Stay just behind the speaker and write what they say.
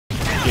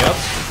Yep.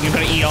 You're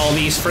gonna eat all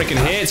these freaking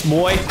hits,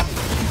 boy.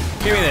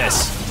 Give me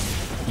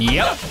this.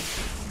 Yep.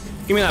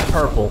 Give me that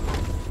purple.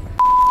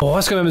 Oh,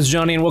 what's going on, Miss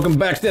Johnny, and welcome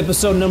back to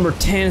episode number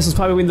 10. This is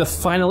probably the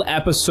final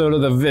episode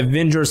of the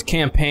Avengers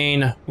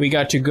Campaign. We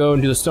got to go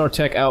and do the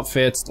StarTech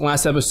outfits.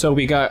 Last episode,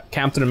 we got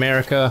Captain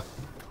America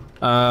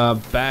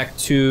back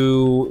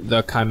to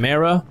the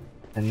Chimera,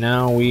 and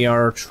now we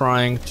are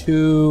trying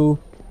to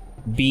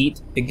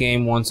beat the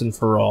game once and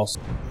for all.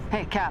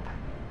 Hey, Cap.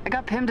 I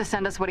got Pim to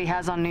send us what he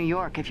has on New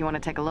York if you want to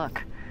take a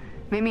look.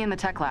 Meet me in the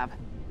tech lab.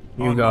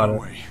 You got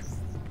it.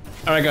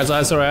 Alright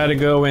guys, so I had to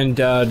go and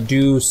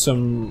do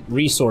some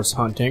resource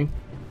hunting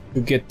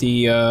to get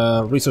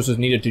the resources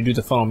needed to do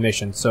the final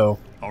mission, so...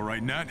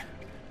 Alright, Nat.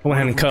 I went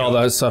ahead and cut all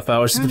that stuff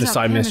out, just the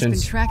side missions. Pim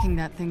has been tracking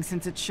that thing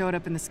since it showed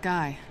up in the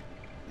sky.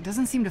 It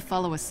doesn't seem to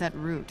follow a set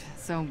route,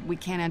 so we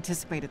can't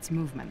anticipate its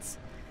movements.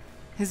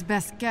 His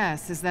best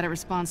guess is that it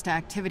responds to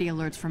activity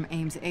alerts from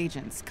AIM's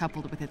agents,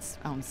 coupled with its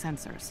own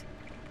sensors.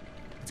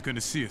 It's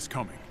gonna see us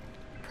coming.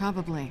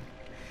 Probably.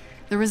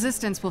 The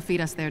Resistance will feed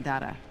us their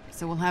data,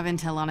 so we'll have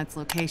intel on its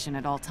location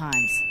at all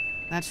times.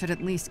 That should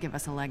at least give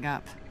us a leg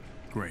up.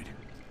 Great.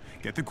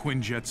 Get the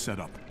Quinjet set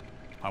up.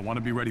 I want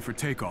to be ready for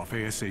takeoff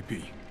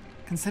ASAP.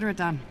 Consider it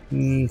done.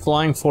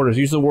 Flying Fortress.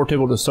 Use the war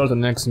table to start the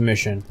next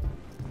mission.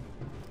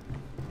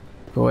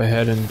 Go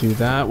ahead and do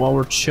that while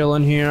we're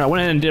chilling here. I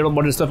went ahead and did a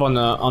bunch of stuff on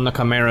the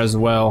Chimera as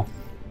well.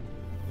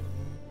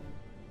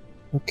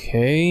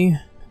 Okay.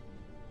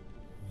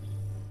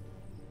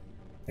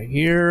 Right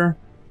here.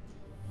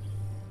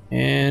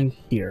 And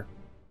here.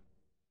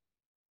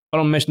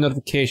 Final mission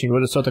notification.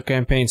 Ready to start the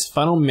campaign's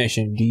final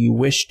mission. Do you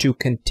wish to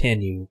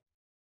continue?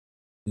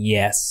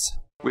 Yes.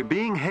 We're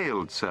being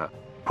hailed, sir.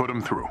 Put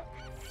them through.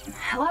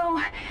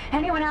 Hello?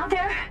 Anyone out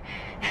there?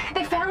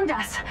 They found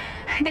us.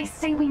 They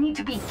say we need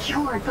to be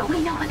cured, but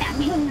we know what that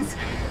means.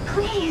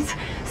 Please,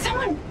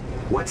 someone...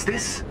 What's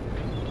this?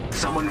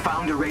 Someone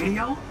found a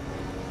radio?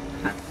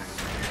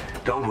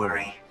 Don't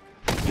worry.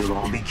 You'll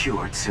all be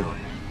cured soon.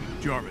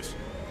 Jarvis,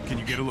 can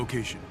you get a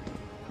location?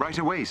 Right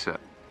away, sir.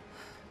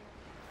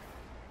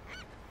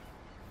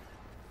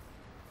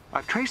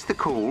 I've traced the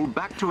call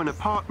back to an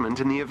apartment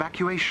in the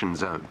evacuation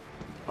zone.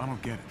 I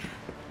don't get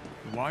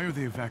it. Why are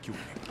they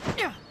evacuating?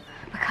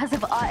 Because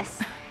of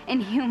us,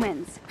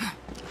 Inhumans.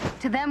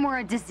 To them, we're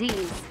a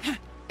disease.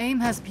 AIM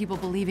has people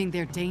believing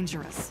they're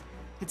dangerous.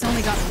 It's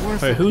only gotten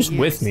worse. Wait, who's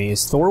with me?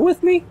 Is Thor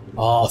with me?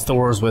 Oh,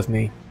 Thor's with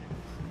me.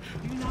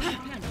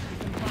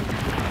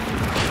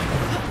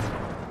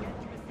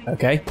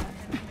 Okay.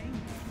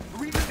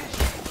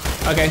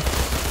 Okay.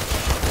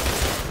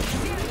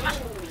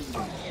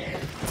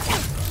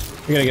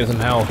 We gotta get some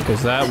health,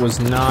 because that was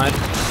not...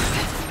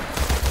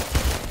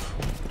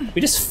 We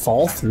just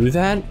fall through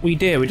that? We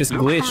did, we just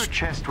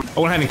glitched. I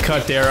went ahead and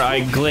cut there, I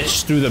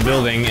glitched through the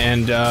building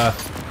and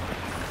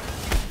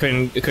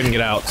couldn't get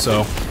out,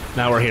 so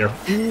now we're here.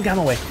 Get out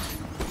of the way.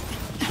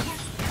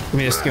 Give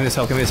me this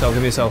health, give me this health,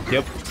 give me this health,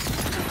 yep.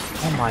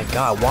 Oh my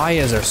god, why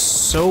is there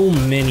so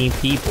many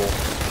people?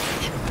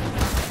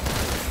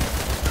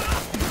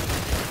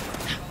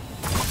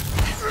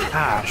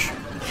 Gosh.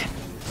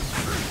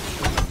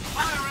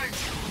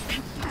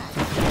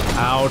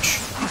 Ouch.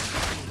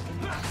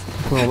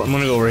 I'm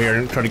gonna go over here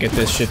and try to get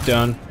this shit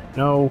done.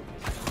 No.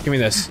 Give me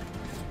this.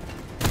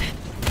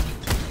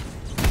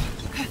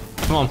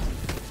 Come on.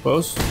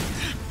 Close.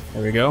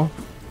 There we go.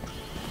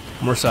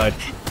 One more side.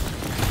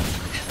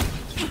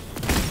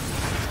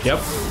 Yep.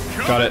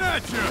 Got it.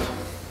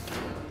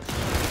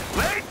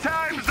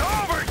 Playtime's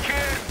over,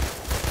 kid!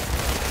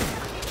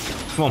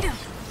 Come on.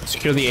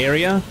 Secure the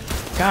area.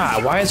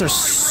 God, why is there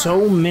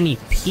so many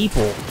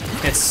people?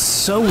 It's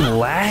so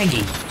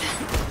laggy.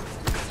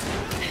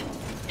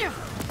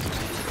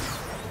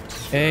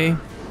 Okay.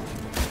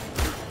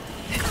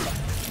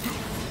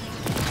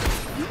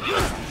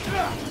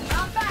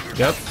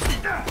 Yep.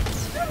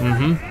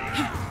 Mm-hmm.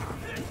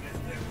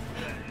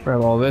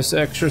 Grab all this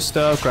extra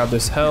stuff, grab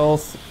this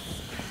health.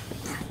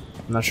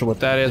 I'm not sure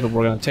what that is, but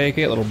we're gonna take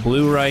it. Little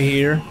blue right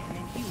here.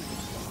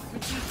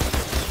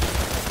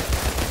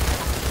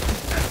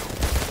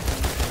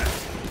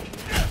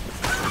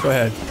 Go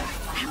ahead.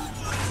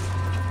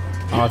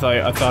 Oh, I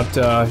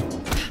thought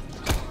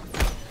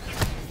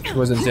he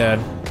wasn't dead.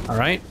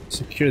 Alright,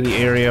 secure the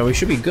area. We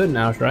should be good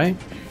now, right?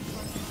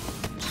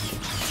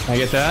 Can I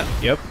get that?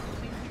 Yep.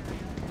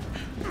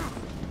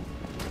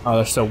 Oh,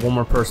 there's still one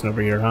more person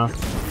over here, huh?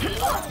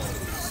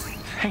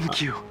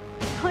 Thank you.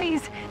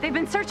 Please, they've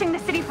been searching the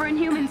city for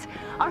Inhumans.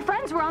 Our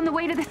friends were on the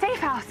way to the safe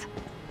house.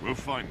 We'll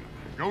find them.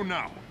 Go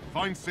now.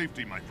 Find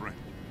safety, my friend.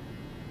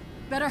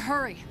 Better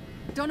hurry.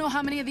 Don't know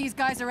how many of these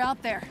guys are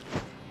out there.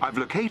 I've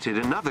located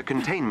another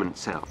containment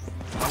cell.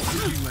 How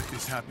could you let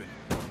this happen?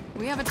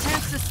 We have a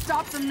chance to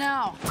stop them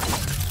now.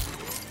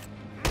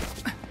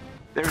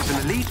 There is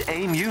an elite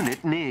AIM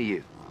unit near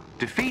you.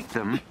 Defeat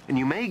them, and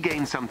you may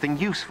gain something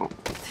useful.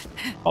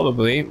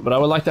 Probably, but I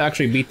would like to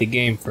actually beat the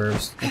game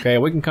first. Okay,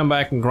 we can come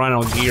back and grind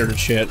on gear and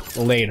shit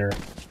later.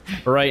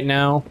 But right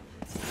now...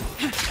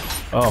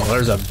 Oh,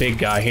 there's a big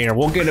guy here.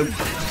 We'll get him...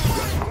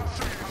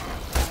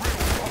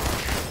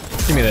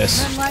 Give me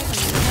this.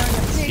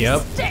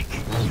 Yep.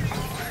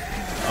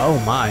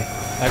 Oh my.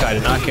 That guy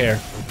did not care.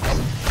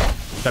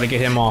 Gotta get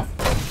him off.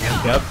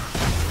 Yep.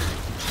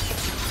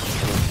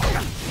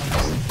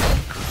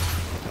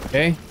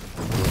 Okay.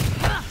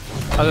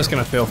 How's this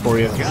gonna feel for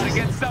you?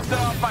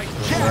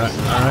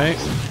 Alright.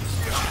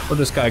 Where'd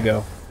this guy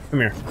go?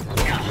 Come here.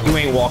 You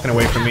ain't walking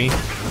away from me.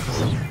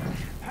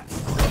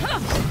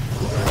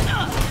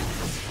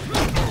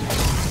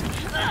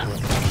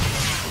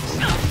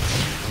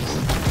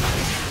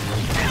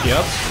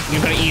 Yep.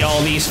 You're gonna eat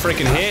all these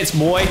freaking hits,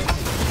 boy.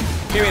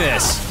 Give me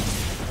this.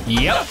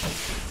 Yep.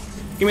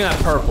 Give me that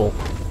purple.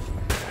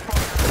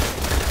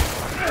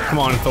 Come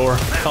on, Thor.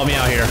 Help me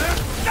out here.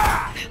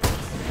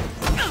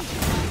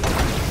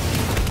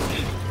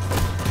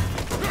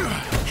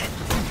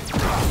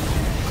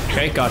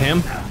 Okay, got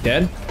him.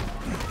 Dead.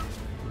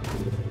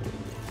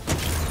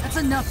 That's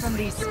enough from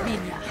these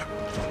Spina.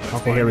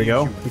 Okay, here we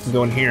go. We can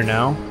go in here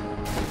now.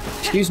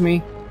 Excuse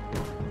me.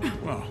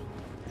 Well,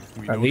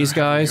 we Are know these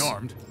they're heavily guys?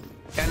 armed.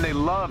 And they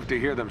love to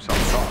hear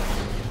themselves talk.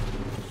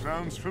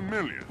 Sounds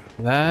familiar.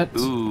 That.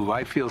 Ooh,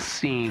 I feel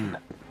seen.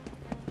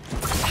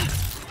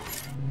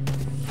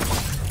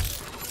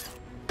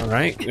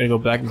 Alright, gonna go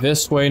back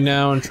this way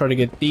now and try to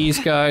get these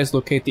guys,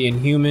 locate the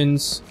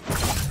Inhumans.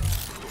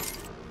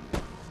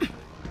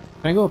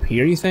 Can I go up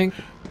here, you think?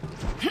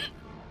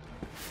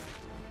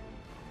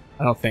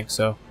 I don't think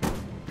so.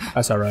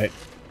 That's alright.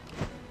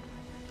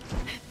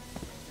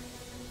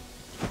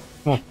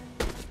 Come on.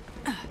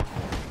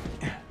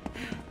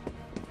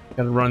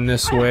 Gotta run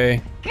this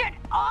way. Get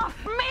off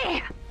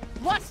me!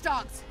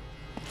 Watchdogs!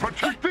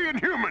 Protect the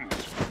Inhumans!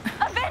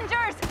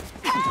 Avengers!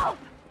 Help!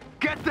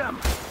 Get them!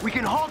 We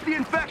can halt the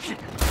infection!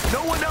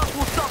 No one else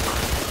will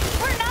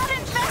suffer! We're not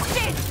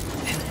infected!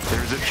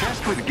 There's a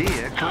chest with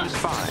gear close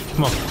by.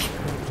 Come on.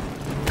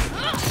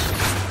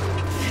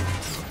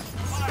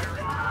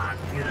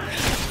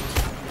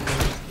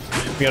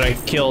 We gotta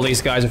kill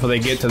these guys before they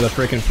get to the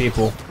freaking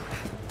people.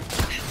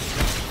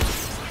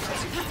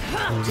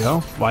 There we go.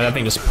 Why, that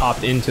thing just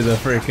popped into the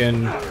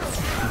freaking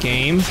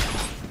game.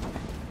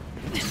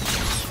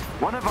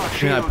 One of our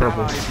Give me that shield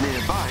purple. allies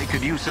nearby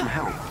could use some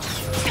help.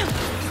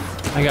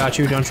 I got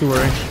you, don't you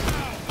worry.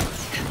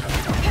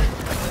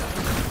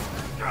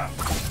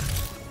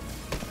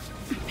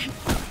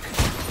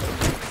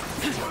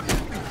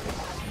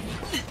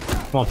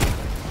 Come on.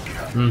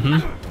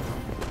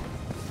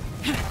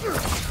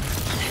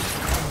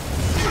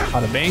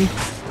 Bada bing.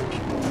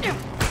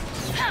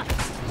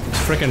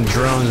 These freaking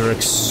drones are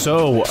like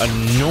so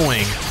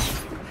annoying.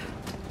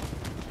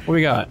 What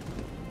we got?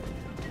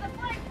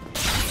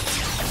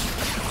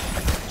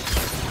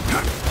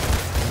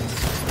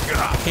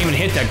 Can't even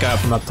hit that guy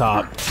from up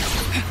top.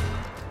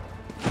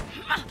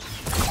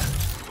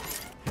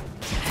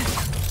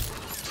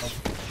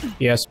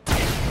 Yes.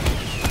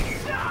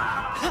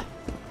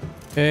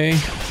 Okay.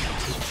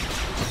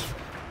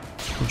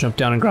 We'll jump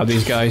down and grab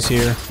these guys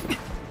here.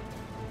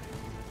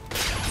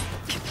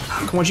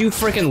 Come on, you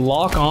freaking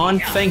lock on?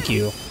 Thank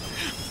you.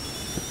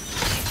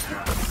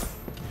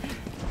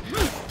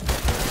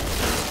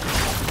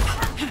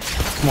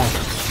 Come on.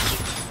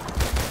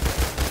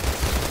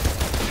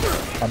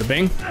 Bada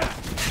bing.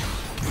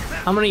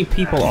 How many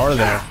people are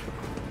there?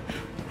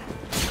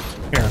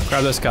 Here,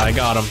 grab this guy.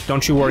 Got him.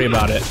 Don't you worry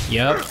about it.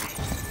 Yep.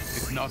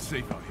 It's not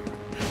safe out here.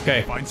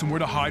 Okay. Find somewhere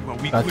to hide while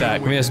we Got clear that. the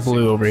Give me way this to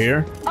blue over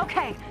here.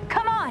 Okay,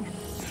 come on!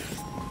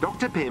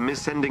 Dr. Pym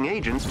is sending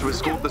agents to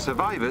escort the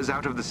survivors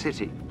out of the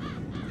city.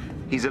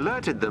 He's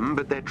alerted them,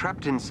 but they're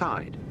trapped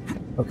inside.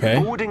 Okay.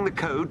 Forwarding the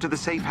code to the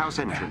safe house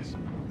entrance.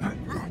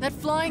 That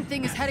flying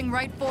thing is heading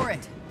right for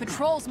it.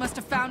 Patrols must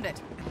have found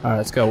it. Alright,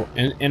 let's go.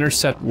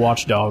 Intercept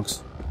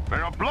watchdogs. They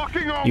are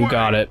blocking our You way.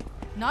 got it.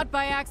 Not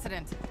by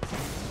accident.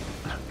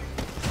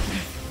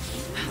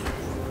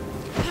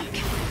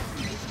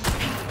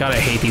 God, I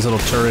hate these little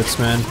turrets,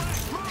 man.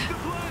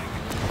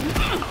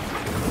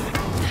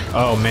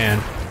 Oh, man.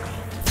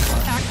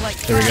 Act like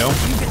There we go.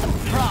 You get the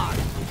prod.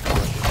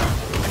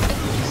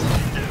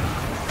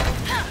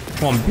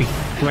 Come on,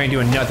 you ain't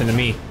doing nothing to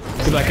me.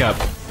 Get back up.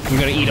 I'm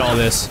gonna eat all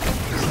this.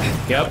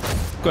 Yep.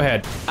 Go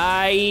ahead.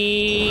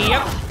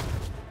 Yep.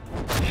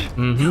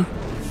 Mm-hmm.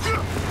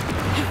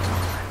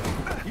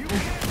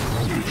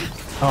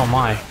 Oh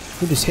my.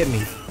 Who just hit me?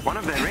 One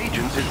of their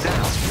agents is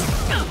down.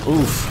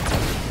 Oof.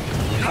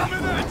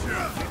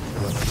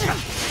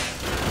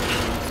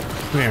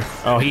 Come here.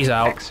 Oh, he's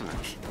out. Excellent.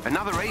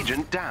 Another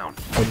agent down.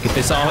 We'll get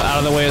this all out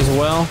of the way as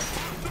well.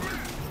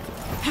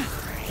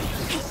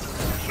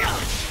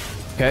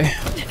 Okay.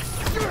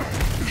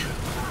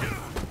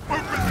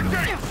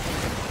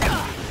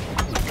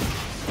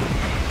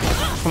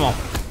 Come on.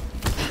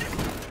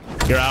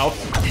 You're out.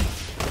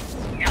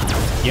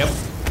 Yep.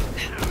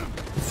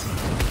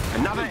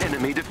 Another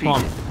enemy defeated. Come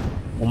on.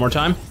 One more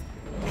time.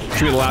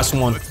 Should be the last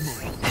one.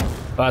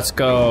 Let's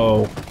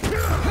go.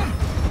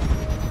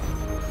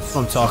 That's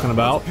what I'm talking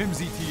about.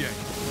 Pym's ETA.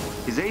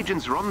 His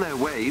agents are on their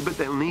way, but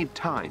they'll need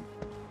time.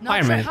 Not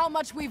Iron sure Man. how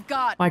much we've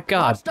got. My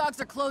God. Watchdogs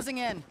are closing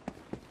in.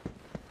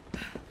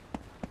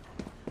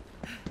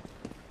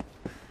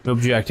 New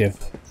objective.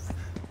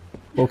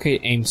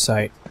 Locate aim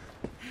site.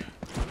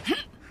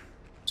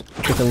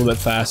 Get a little bit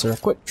faster.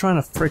 Quit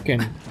trying to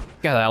freaking...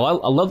 God, I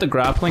love the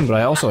grappling, but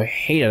I also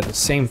hate it at the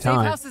same Safe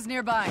time. house is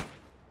nearby.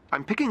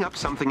 I'm picking up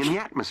something in the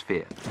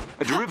atmosphere.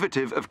 A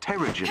derivative of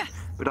Terrigen,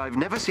 but I've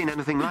never seen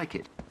anything like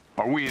it.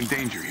 Are we in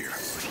danger here?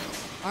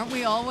 Aren't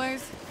we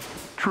always?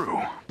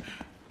 True.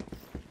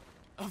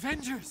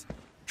 Avengers!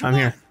 I'm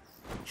here.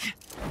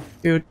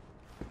 Dude.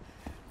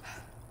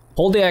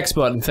 Hold the X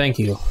button, thank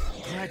you.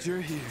 Glad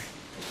you're here.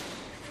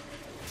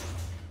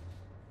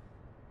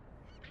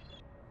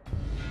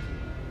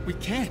 We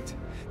can't.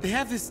 They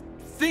have this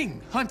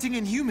thing hunting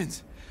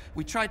Inhumans.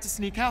 We tried to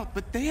sneak out,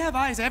 but they have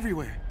eyes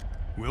everywhere.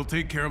 We'll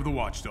take care of the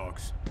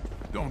watchdogs.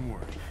 Don't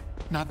worry.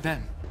 Not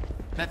them.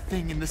 That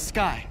thing in the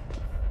sky.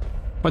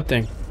 What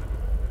thing?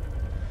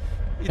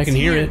 I It's can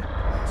hear here. it.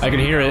 I can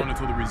hear it.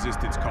 Until the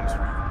resistance comes for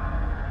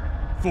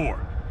you.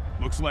 4.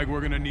 Looks like we're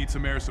gonna need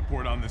some air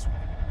support on this one.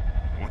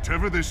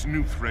 Whatever this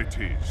new threat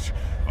is,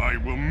 I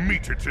will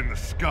meet it in the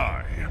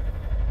sky.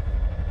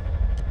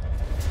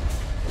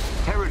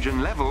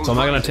 Terrigen levels... So am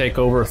I gonna take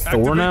over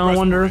Thor now, I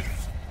wonder?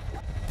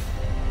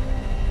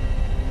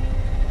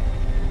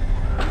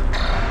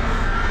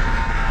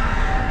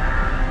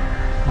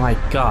 My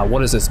god,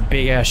 what is this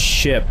big ass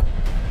ship?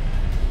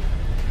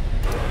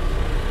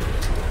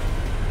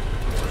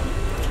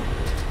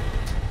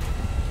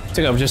 It's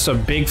like just a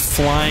big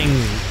flying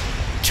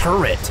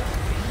turret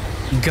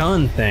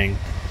gun thing.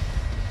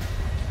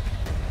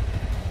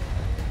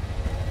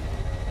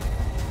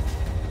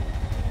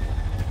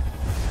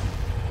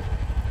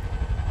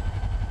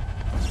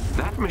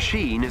 That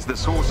machine is the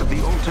source of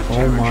the altered Oh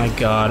Terrigen. my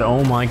god,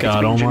 oh my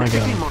god, oh It's been my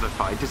genetically god.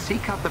 modified to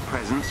seek out the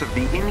presence of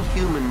the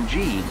inhuman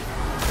gene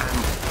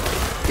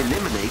and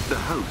eliminate the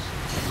host.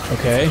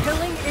 Okay,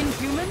 Killing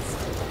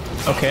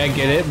Inhumans? okay, I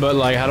get it, but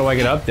like, how do I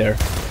get up there?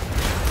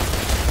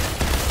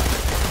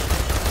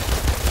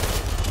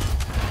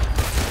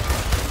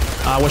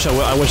 I wish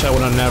I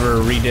would have never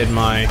redid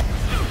my...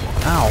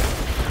 Ow.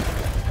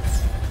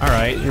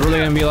 Alright, you're really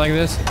gonna be like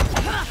this?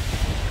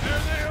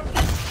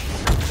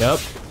 Yep.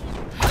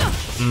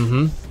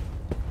 Mm-hmm.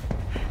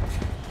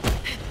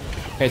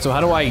 Okay, so how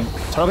do I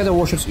target the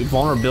warship's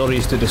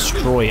vulnerabilities to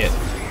destroy it?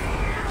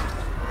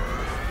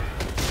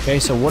 Okay,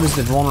 so what is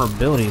the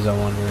vulnerabilities, I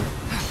wonder?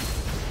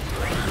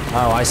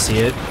 Oh, I see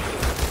it.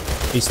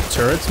 These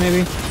turrets,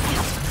 maybe?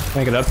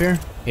 Can I get up here?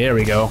 Here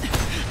we go.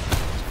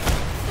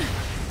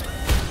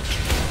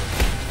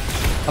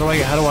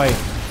 How do I...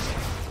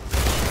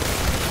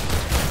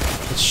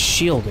 It's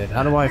shielded.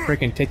 How do I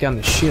freaking take down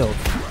the shield?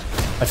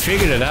 I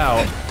figured it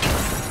out.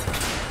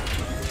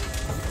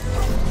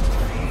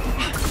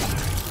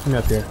 Come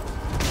up here.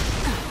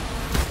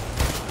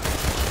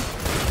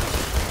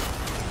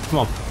 Come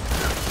on.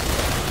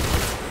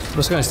 I'm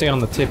just gonna stay on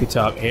the tippy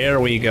top. Here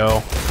we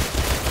go.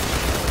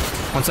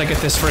 Once I get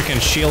this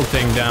freaking shield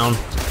thing down.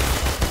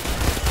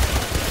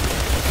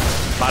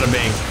 Bada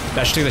bing.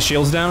 That should take the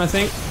shields down, I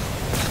think.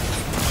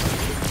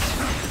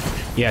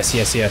 Yes,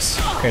 yes, yes.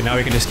 Okay, now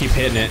we can just keep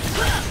hitting it.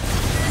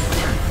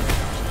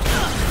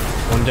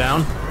 One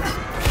down.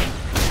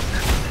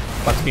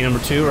 About to be number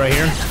 2 right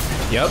here.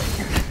 Yep.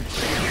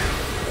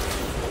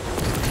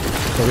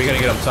 So we gotta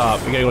get up top.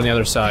 We gotta go on the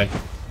other side.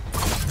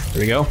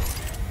 Here we go.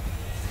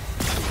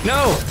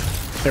 No!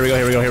 Here we go,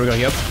 here we go, here we go.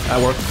 Yep,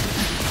 that worked.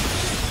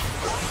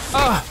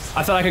 Ah!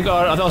 I thought I could go.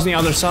 I thought it was on the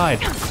other side.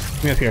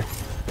 Get me up here.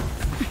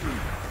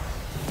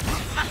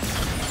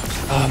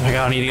 Oh my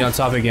god, I need to get on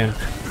top again.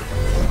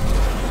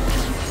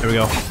 There we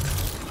go.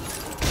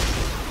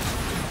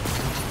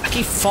 I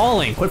keep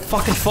falling. Quit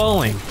fucking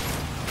falling.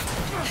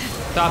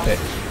 Stop it.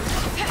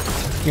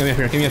 Get me up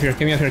here. Get me up here.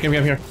 Get me up here. Get me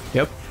up here.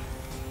 Yep.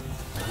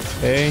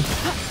 Okay.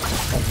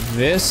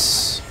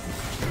 This.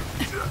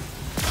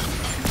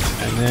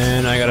 And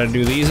then I gotta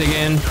do these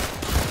again.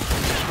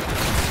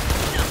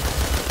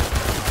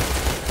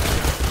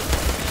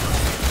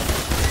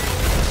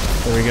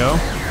 There we go.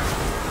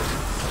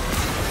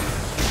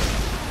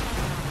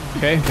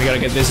 Okay, we gotta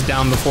get this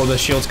down before the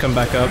shields come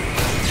back up.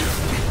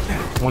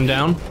 One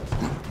down.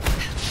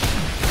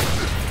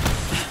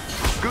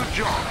 Good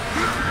job.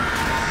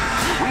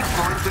 Weak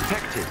point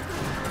detected.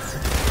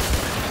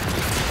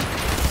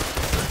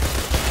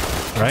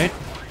 Right?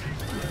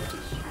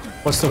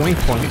 What's the weak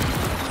point?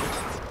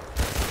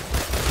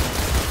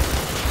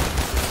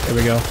 There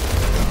we go.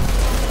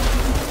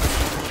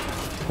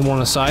 One more on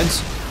the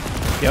sides.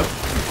 Yep.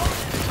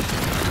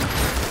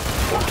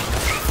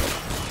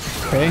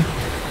 Okay.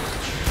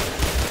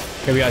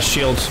 Okay, we got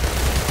shields.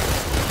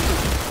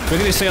 If we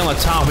can just stay on the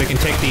top, we can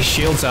take these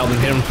shields out and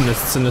hit them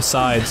from the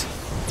sides.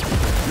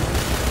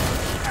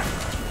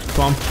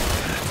 Come on.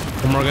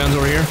 One more guns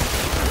over here.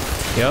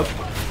 Yep.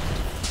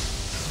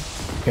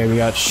 Okay, we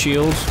got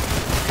shields.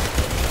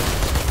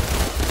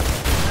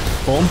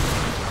 Boom.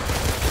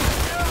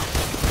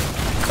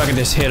 If I can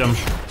just hit them.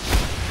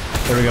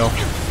 There we go.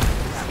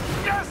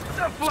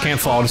 Just can't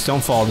fall, just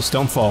don't fall, just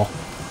don't fall.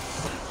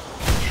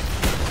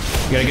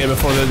 You gotta get it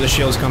before the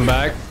shields come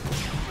back.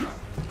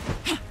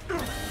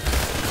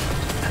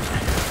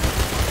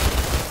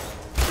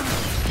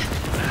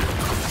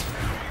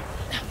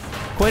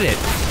 quit it.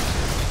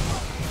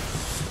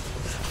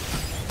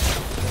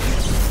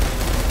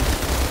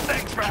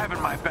 Thanks for having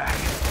my back.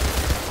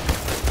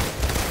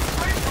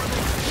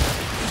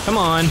 Come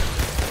on.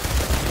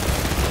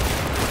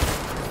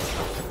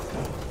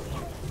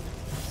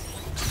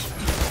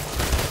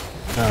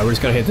 Alright, we're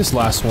just gonna hit this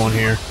last one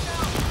here.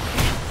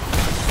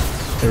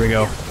 There we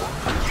go.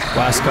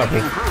 Last couple.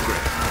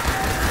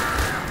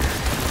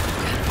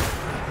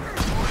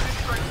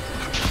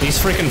 These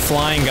freaking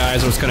flying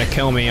guys are what's gonna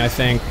kill me, I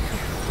think.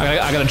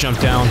 I gotta jump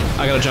down.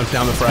 I gotta jump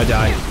down before I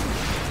die.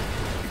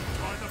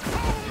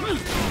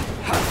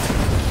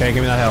 Okay,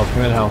 give me that health. Give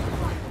me that health.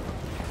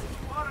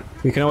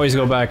 We can always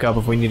go back up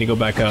if we need to go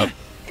back up.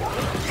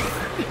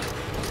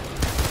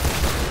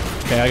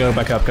 Okay, I gotta go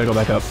back up. Gotta go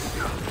back up.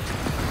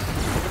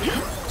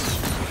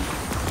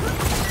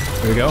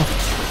 There we go.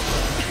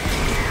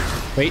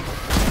 Wait.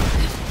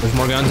 There's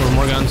more guns. There's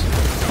more guns.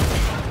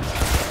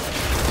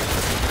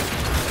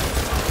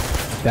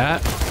 Like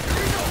that.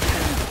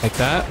 Like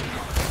that.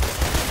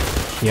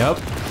 Yep.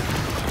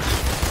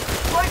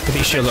 Get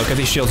these shields off. Get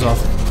these shields off.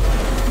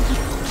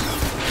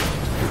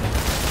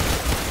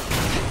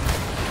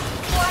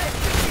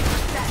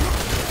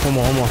 One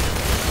more, one more.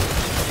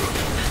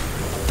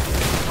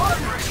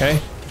 Okay.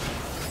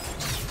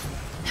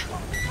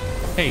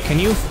 Hey, can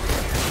you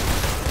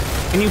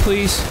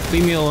please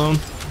leave me alone?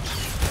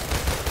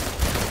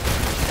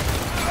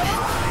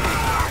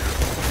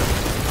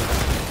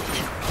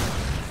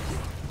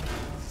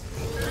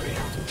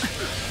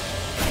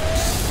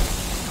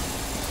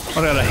 Oh,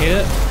 I gotta hit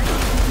it.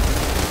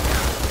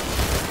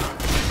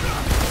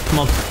 Come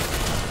on.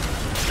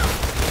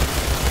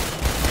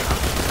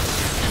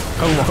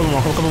 Couple more, couple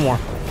more, couple more.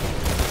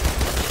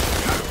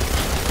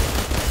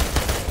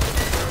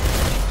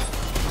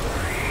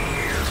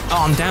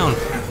 Oh, I'm down.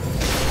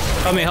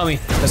 Help me, help me.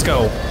 Let's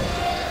go.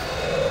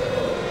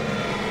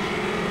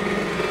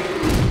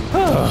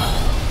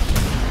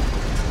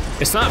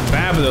 It's not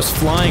bad with those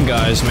flying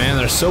guys, man.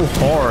 They're so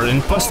hard.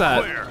 And plus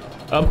that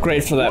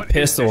upgrade for that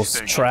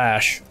pistol's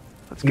trash.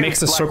 It makes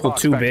the circle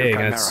too big.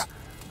 And it's...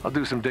 I'll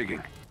do some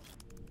digging.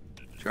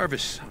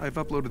 Jarvis, I've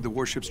uploaded the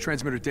warship's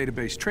transmitter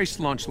database. Trace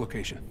launch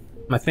location.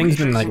 My thing's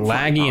been like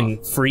laggy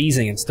and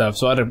freezing and stuff,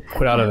 so I had to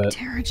quit out of it.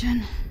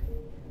 Terrigen.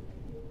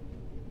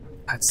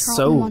 That's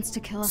Carlton so wants to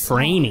kill us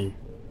framey.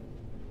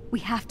 We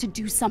have to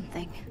do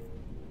something.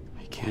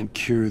 I can't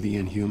cure the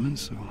Inhumans,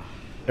 so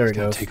There we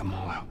go. take them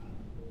all out.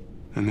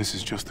 And this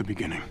is just the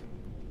beginning.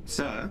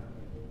 Sir,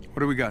 What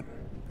do we got?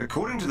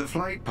 according to the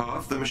flight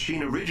path, the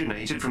machine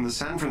originated from the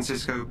San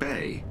Francisco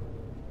Bay.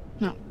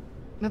 No,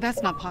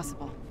 that's not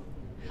possible.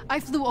 I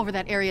flew over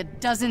that area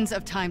dozens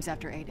of times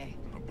after A-Day.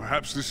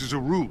 Perhaps this is a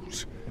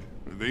ruse.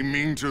 They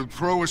mean to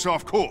throw us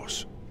off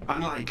course.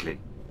 Unlikely.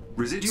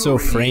 Residual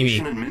So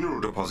radiation framey. and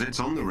mineral deposits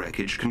on the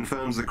wreckage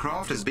confirms the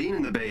craft has been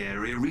in the Bay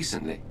Area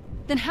recently.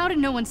 Then how did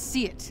no one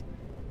see it?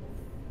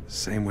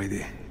 Same way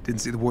they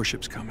didn't see the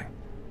warships coming.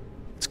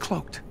 It's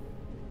cloaked.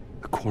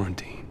 The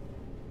quarantine.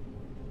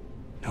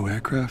 No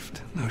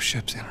aircraft, no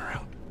ships in or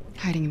out.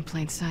 Hiding in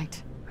plain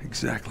sight.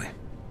 Exactly.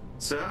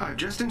 Sir, I've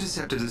just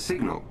intercepted a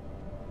signal.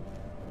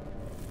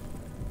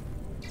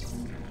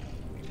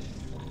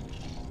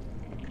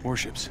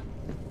 Warships.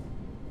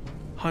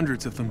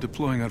 Hundreds of them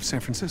deploying out of San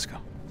Francisco.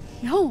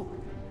 No!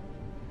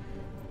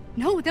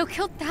 No, they'll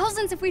kill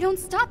thousands if we don't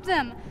stop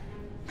them!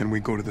 Then we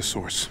go to the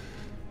source.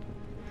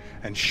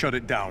 And shut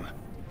it down.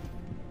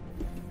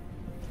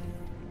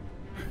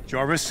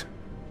 Jarvis,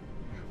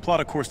 plot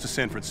a course to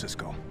San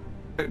Francisco.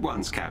 At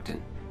once,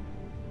 Captain.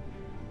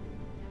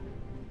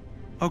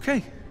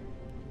 Okay.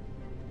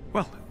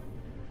 Well,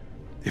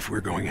 if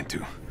we're going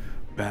into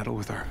battle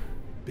with our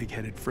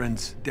big-headed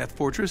friends, Death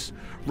Fortress,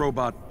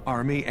 Robot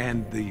Army,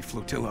 and the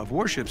flotilla of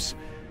warships,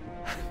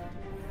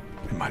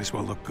 we might as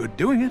well look good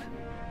doing it,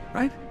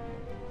 right?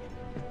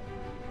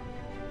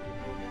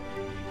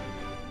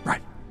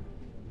 Right.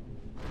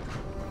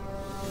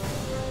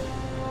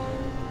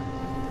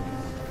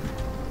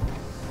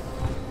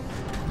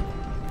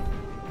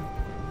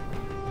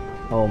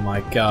 Oh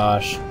my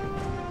gosh.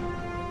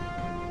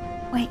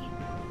 Wait,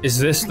 Is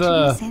this aren't you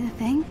gonna the say the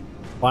thing?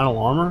 final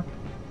armor?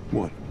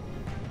 What?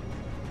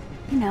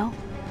 You know.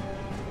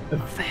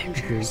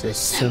 Here's a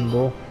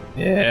symbol.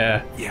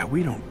 Yeah. Yeah,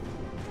 we don't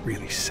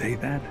really say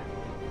that.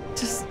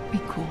 Just be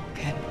cool,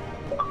 kid.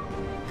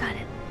 Got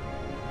it.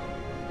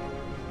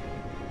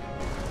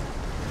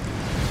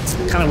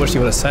 Kind of wish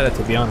you would have said it,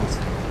 to be honest.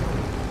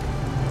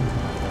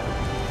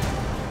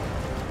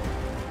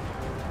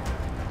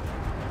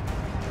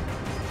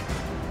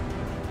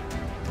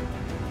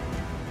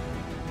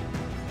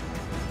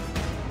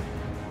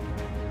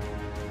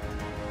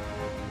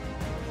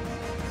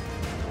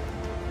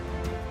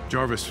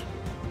 Jarvis,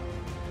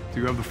 do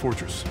you have the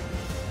fortress?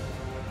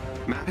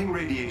 Mapping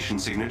radiation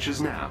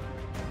signatures now.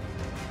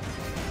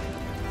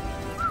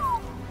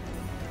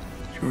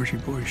 Georgie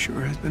boy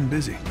sure has been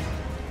busy.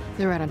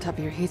 They're right on top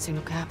of your heat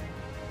signal, Cap.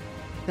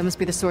 That must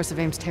be the source of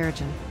Ames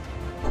Terrigen.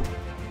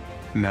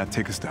 Nat,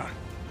 take us down.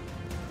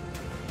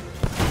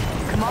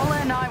 Kamala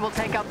and I will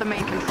take out the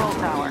main control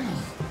tower.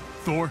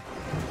 Thor,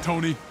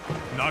 Tony,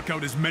 knock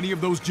out as many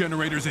of those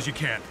generators as you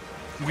can.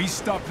 We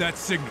stop that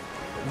signal.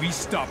 We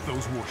stop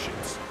those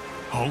warships.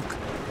 Hulk,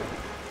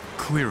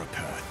 clear a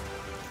path.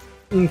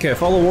 Okay,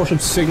 follow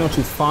warship's signal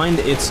to find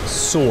its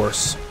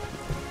source.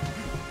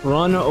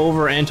 Run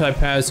over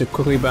anti-pads to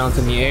quickly bounce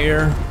in the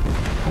air.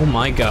 Oh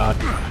my god.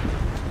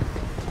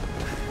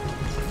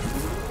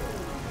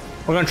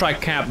 We're gonna try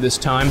Cap this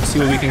time, see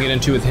what we can get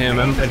into with him.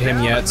 I haven't played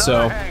him yet,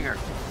 so...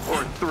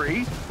 Or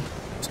 3.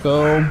 Let's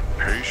go.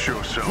 Pace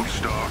yourself,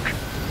 Stark.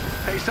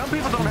 Hey, some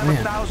people don't have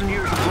 1,000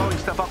 years of blowing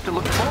stuff up to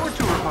look forward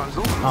to,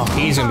 Rapunzel. Oh,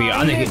 he's gonna be...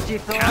 I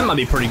think Cap might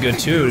be pretty good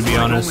too, to be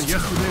honest.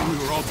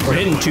 We're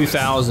hitting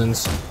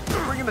 2000s.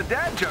 We're bringing the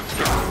dad jokes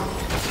down.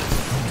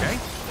 Okay?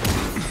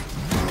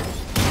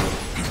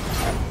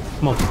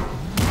 Come on.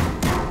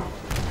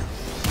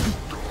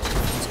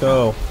 Let's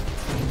go.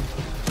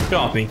 Get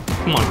off me.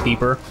 Come on,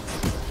 Peeper.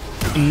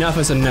 Enough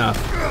is enough.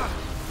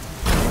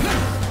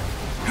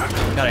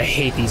 God, I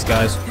hate these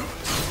guys.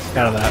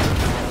 Get out of that.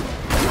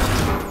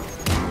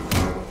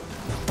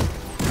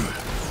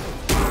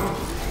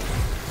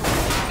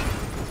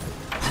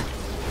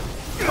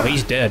 Oh,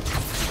 he's dead.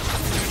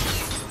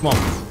 Come on.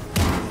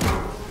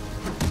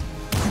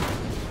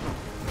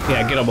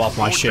 Yeah, get him off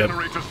my ship.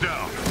 No sign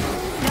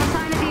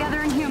of the other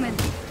Inhumans.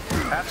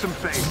 Have some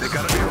faith. They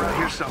gotta be around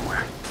here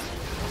somewhere.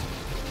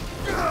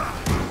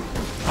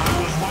 I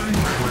was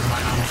wondering when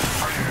my old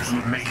friends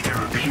would make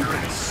their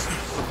appearance.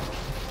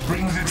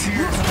 Brings a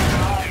tear to my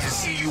eye to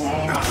see you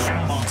all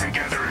assembled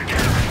together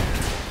again.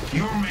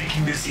 You're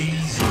making this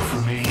easy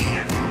for me,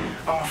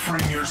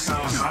 offering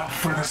yourselves up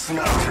for the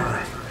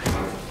slaughter.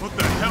 What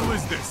the hell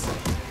is this?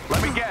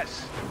 Let me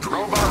guess.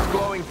 Robot's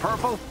glowing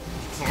purple?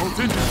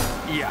 Sultan?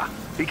 Yeah.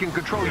 He can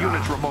control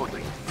units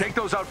remotely. Take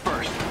those out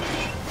first.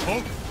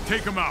 Hulk,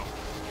 take him out.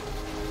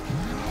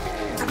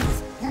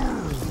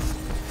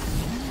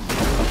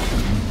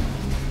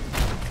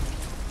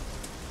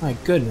 My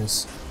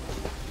goodness.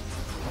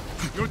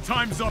 Your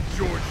time's up,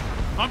 George.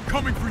 I'm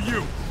coming for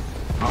you.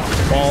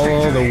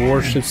 Follow the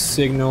warship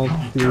signal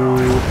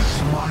to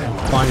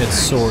find its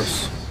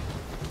source.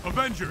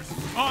 Avengers,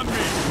 on me.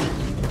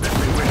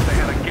 They wish they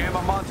had a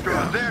gamma monster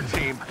on their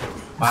team.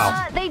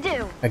 Wow. They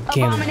do. A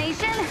gamma.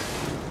 Abomination?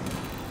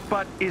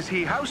 But is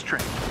he house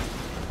trained?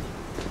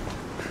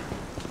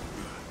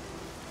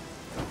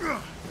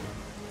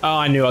 Oh,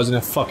 I knew I was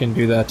gonna fucking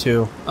do that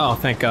too. Oh,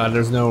 thank God,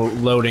 there's no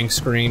loading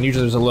screen.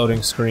 Usually there's a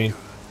loading screen.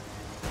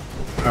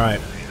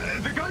 Alright.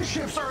 The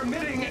gunships are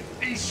emitting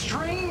a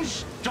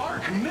strange,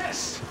 dark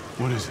mist.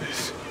 What is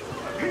this?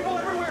 People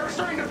everywhere are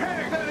starting to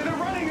panic. They're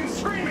running and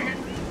screaming.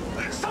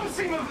 Some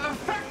seem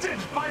affected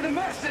by the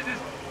mist.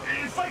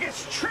 It's like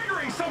it's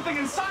triggering something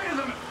inside of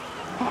them.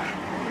 I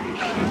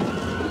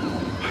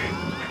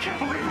can't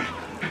believe it.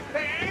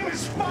 AIM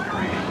is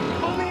firing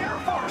on the Air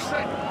Force.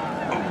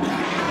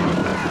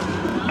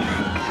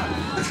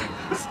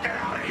 Let's get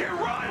out of here,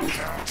 run!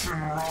 Captain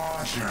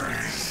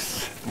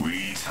Rogers,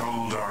 we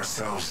told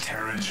ourselves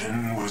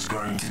Terrigen was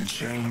going to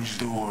change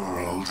the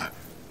world.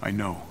 I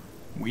know.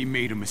 We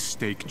made a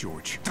mistake,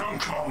 George. Don't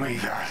call me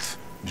that.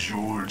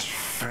 George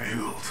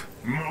failed.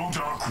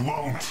 Modok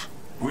won't.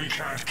 We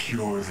can't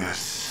cure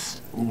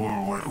this, or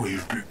what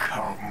we've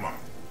become.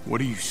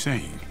 What are you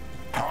saying?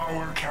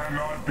 Power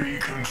cannot be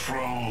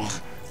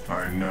controlled.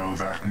 I know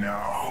that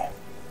now.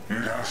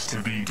 It has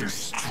to be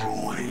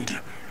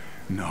destroyed.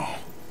 No.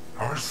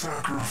 Our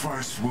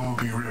sacrifice will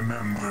be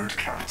remembered,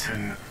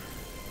 Captain.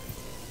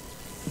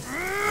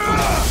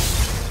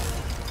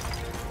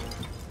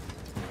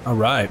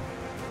 Alright.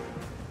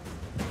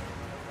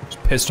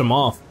 Just pissed him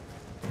off.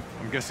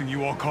 I'm guessing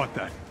you all caught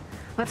that.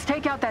 Let's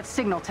take out that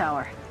signal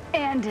tower.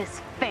 And his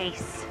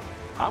face.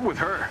 I'm with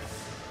her.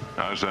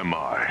 As am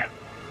I.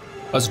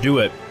 Let's do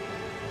it.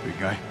 Big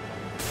guy.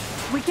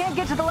 We can't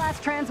get to the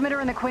last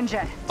transmitter in the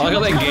Quinjet. I like how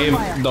they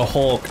gave the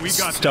Hulk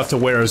stuff to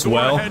wear as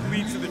well.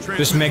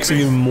 This makes him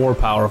even more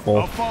powerful.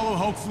 I'll follow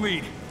Hulk's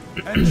lead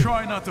and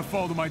try not to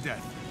fall to my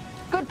death.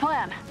 Good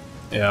plan.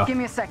 Yeah. Give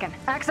me a second.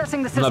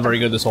 Accessing the system. I'm not very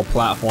good at this whole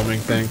platforming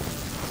thing.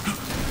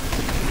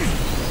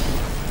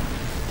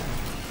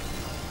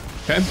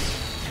 Okay.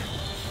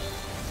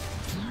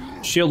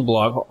 Shield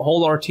block.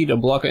 Hold RT to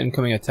block an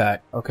incoming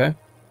attack. Okay.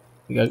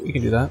 You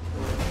can do that.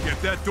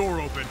 Get that door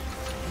open.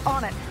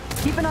 On it.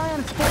 Keep an eye on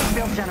its force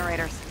field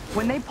generators.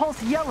 When they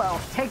pulse yellow,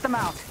 take them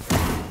out.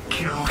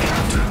 Kill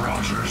Captain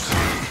Rogers.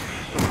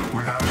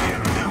 Without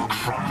him, they'll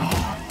crumble.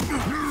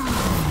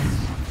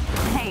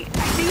 Hey, I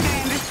think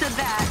I understood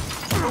that.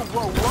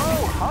 Whoa,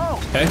 whoa, whoa!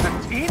 Okay.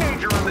 There's a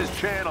teenager on this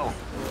channel.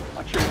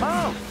 Watch your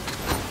mouth.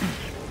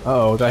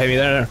 Uh-oh, got hit me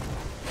there.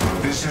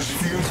 This is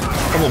futile.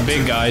 Couple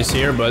big guys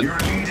here, but You're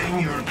leading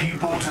your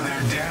people to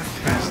their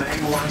death as they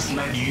once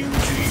led you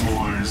to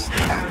yours.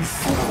 And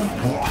for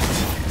what?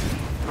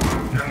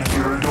 None of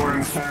your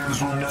adoring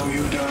fans will know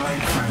you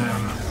died for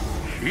them.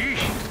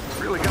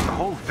 Yeesh. Really got the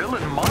whole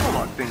villain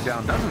monologue thing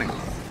down, doesn't he?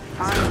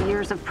 5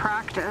 years of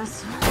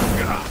practice.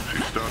 Yeah,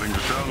 she's starting to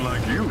sound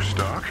like you,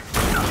 Stark.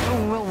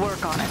 We'll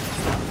work on it.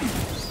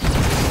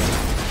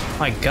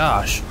 my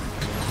gosh.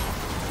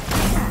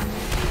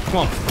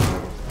 Come on.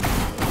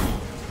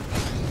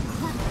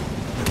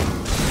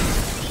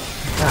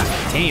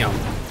 Damn.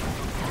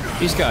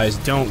 These guys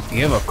don't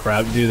give a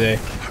crap, do they?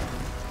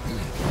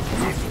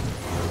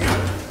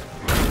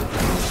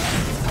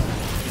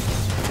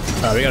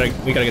 Alright,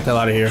 we gotta get the hell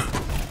out of here.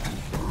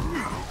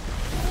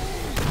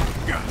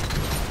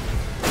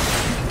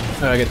 I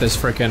gotta get this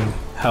frickin'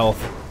 health.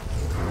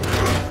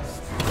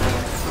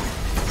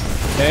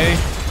 Okay.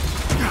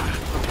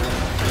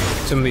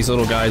 Some of these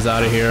little guys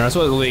out of here. That's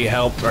what really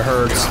helps or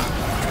hurts.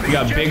 You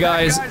got big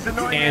guys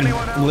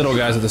and little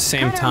guys at the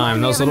same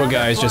time. Those little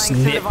guys just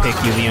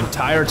nitpick you the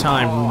entire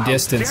time from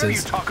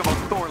distances. Talk about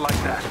Thor like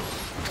that.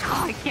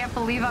 Oh, I can't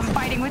believe I'm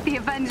fighting with the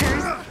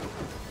Avengers.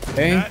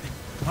 Okay.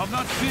 I'm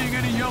not seeing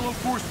any yellow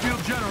force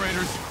field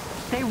generators.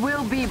 They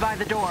will be by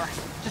the door.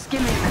 Just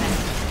give me a minute.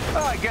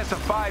 Well, I guess a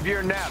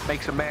 5-year nap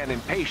makes a man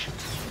impatient.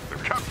 The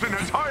captain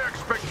has high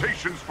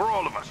expectations for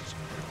all of us.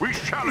 We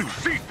shall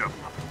exceed them.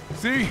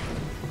 See?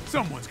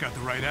 Someone's got the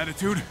right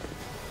attitude.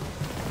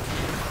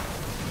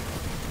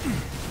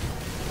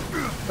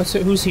 What's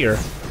it? Who's here?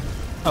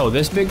 Oh,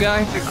 this big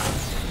guy?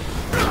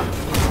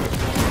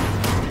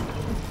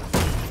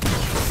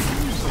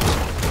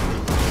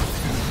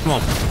 Come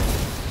on.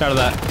 Get out of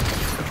that.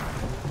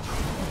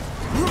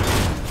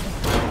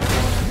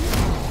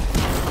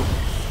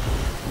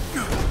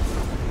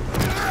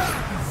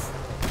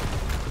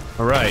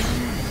 Alright.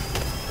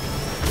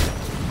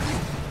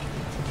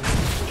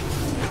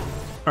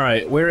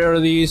 Alright, where are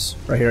these?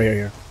 Right here,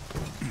 here.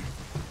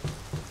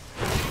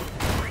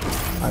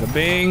 Bada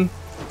bing.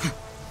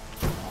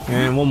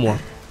 And one more.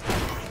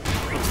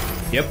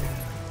 Yep.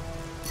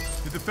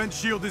 The defense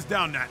shield is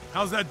down, Nat.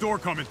 How's that door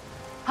coming?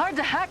 Hard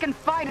to hack and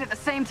fight at the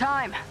same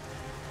time.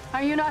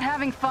 Are you not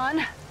having fun?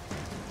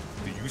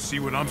 Do you see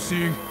what I'm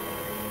seeing?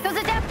 Those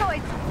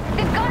Adeptoids!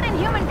 They've got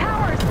inhuman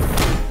powers!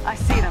 I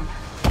see them.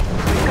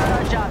 We've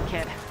got our job,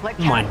 kid. Let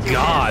Oh my Cat do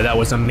god, that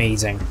was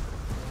amazing.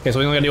 Okay, so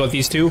we only gotta deal with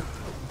these two.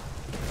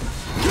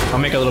 I'll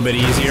make it a little bit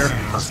easier.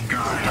 Must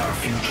guide our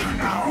future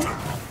now.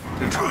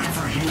 The time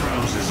for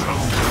heroes is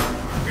over.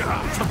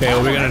 Okay,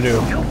 what are we gonna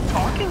do? Still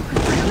talking?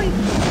 Really?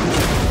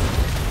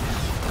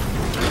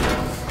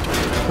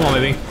 Come on,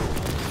 baby.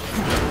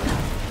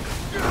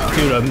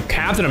 Dude,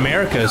 Captain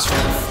America is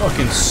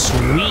fucking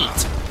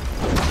sweet.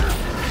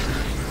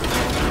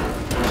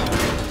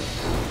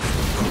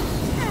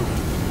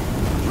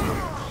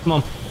 Come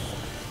on.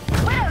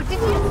 Wow, did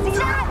you see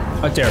that?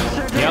 Right there.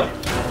 Yep.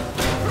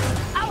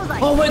 I was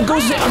like, Oh, it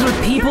goes to other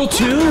people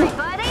too?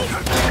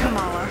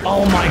 Kamala.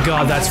 Oh my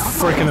god, that's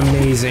freaking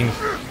amazing.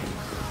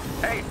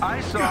 Hey, I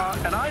saw,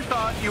 and I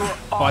thought you were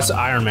Oh, that's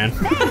Iron Man.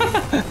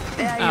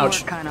 Yeah, you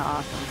Ouch. were kind of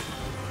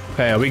awesome.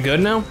 Okay, are we good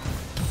now?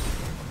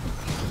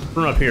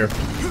 Run up here.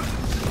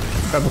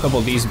 Grab a couple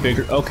of these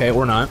bigger. Okay,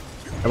 we're not.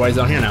 Everybody's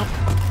down here now.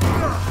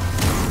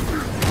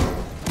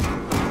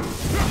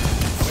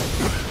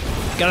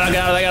 Get out of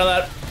that, get out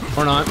of that.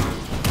 Or not.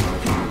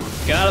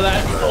 Get out of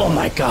that. Oh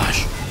my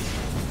gosh.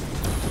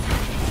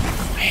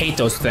 I hate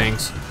those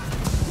things.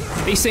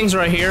 These things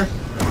right here,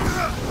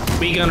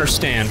 we can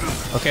understand,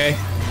 okay?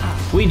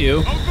 We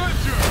do.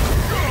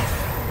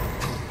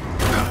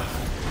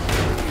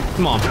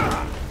 Come on.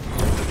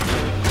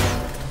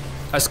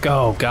 Let's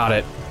go. Got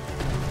it.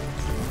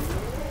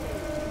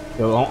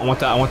 Yo, I want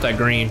that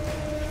green.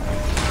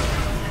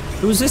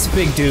 Who's this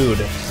big dude?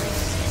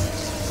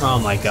 Oh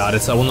my god,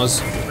 it's one of those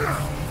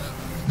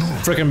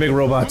freaking big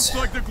robots.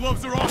 Looks like the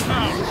gloves are off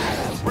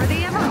now. Were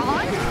they ever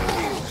on?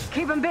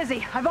 Keep them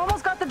busy. I've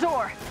almost got the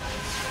door.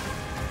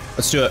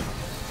 Let's do it.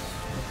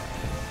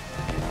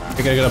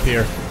 We gotta get up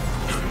here.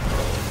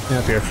 Get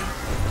up here.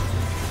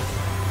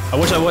 I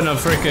wish I wouldn't have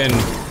freaking.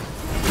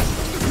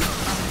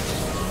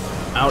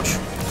 Ouch.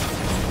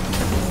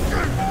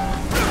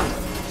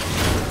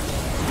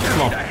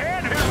 Come on.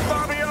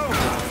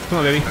 Come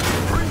on, baby.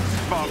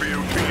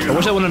 I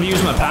wish I wouldn't have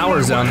used my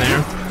powers down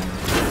there.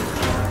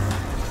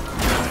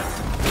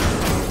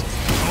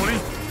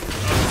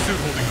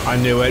 I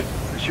knew it.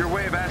 It's your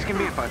way of asking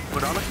me if I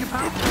put on a few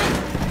pounds?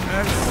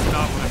 That's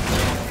not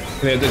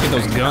what They had to get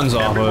those guns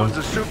off Everyone's a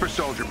of. super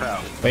soldier,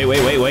 pal. Wait.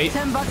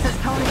 $10 as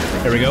Tony.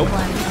 There we go.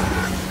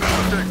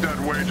 I'll take that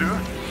wager.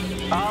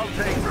 I'll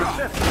take the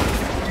 50.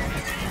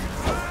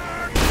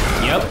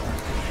 Yep.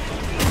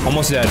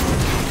 Almost dead.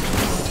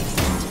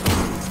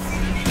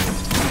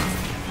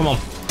 Come on.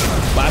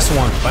 Last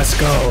one. Let's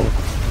go.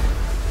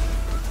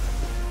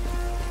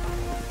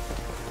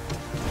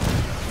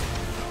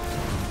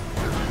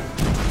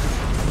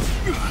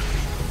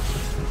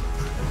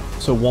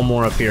 So one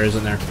more up here,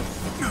 isn't there?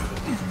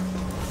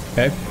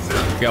 Okay.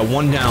 We got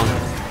one down.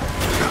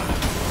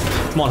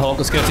 Come on, Hulk.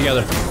 Let's get it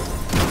together.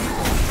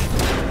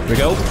 Here we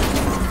go.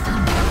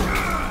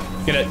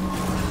 Get it.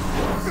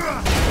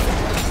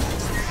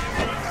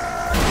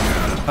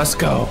 Let's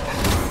go.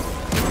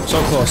 So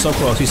close, so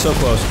close. He's so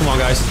close. Come on,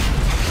 guys.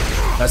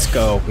 Let's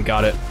go. We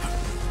got it.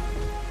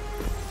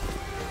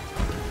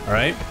 All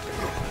right.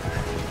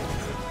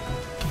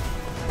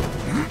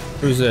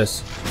 Who's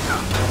this?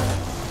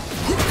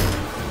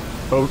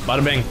 Oh,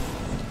 bada bing.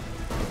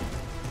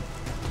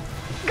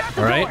 Got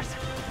the All right. doors.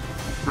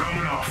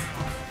 Romanoff,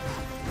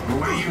 The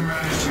way you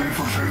managed to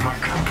infiltrate my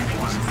company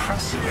was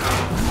impressive.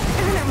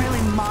 Isn't it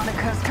really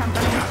Monica's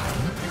company?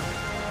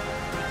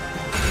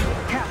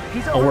 Cap,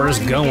 he's Oh, where's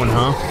it going,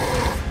 huh?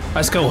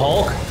 Let's go,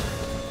 Hulk.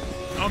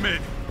 I'm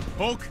in.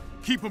 Hulk,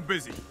 keep him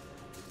busy.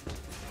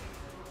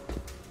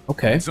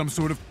 Okay. Some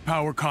sort of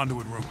power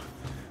conduit room.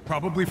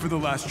 Probably for the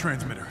last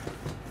transmitter.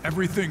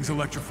 Everything's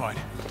electrified.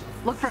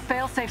 Look for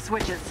fail-safe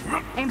switches.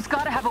 AIM's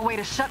gotta have a way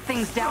to shut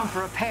things down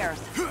for repairs.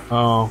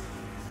 Oh.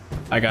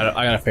 I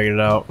gotta figure it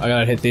out. I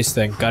gotta hit this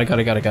thing. Got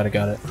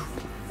it.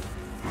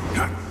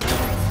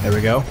 There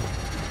we go.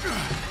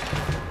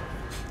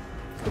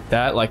 Like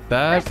that, like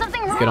that. There's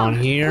something wrong. Get on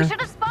here. We should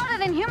have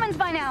spotted Inhumans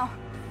by now.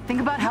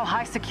 Think about how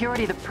high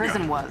security the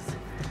prison was.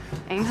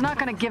 AIM's not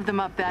gonna give them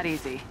up that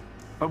easy.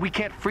 But we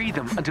can't free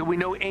them until we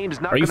know AIM's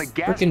not Are you gonna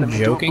gas freaking them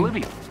into joking?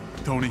 oblivion.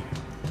 Tony,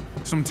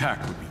 some tack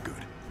would be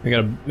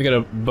good. We got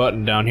a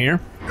button down here.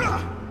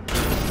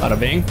 Bada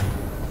bing.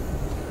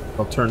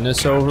 I'll turn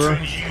this over.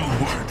 You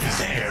weren't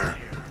there.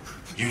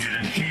 You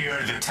didn't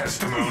hear the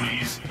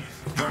testimonies,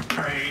 the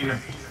pain.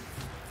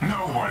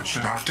 No one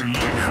should have to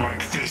live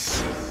like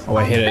this. Oh,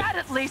 I hit it. That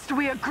at least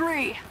we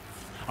agree.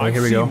 Oh,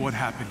 here we go. I've seen what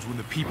happens when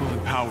the people in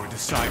power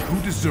decide who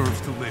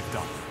deserves to live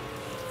down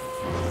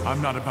there.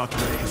 I'm not about to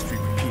let history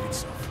repeat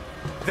itself.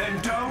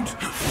 Then don't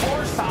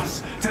force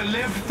us to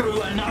live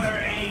through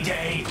another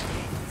A-Day.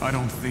 I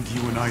don't think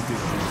you and I did.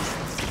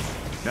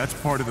 That's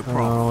part of the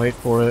problem. Oh, wait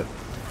for it.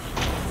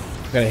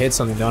 Gotta hit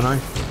something, don't I?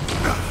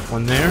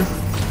 One there.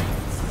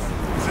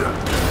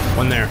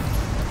 One there.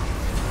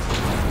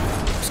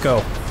 Let's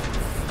go.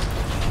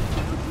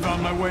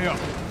 Found my way up.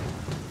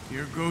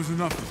 Here goes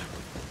nothing.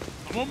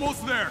 I'm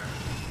almost there.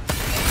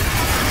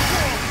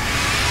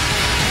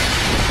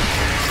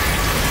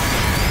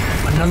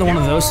 Another one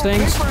of those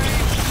things?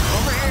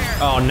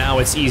 Oh, now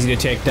it's easy to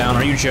take down.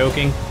 Are you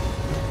joking?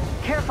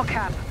 Careful,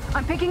 Cap.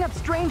 I'm picking up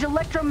strange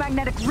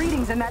electromagnetic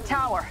readings in that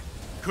tower.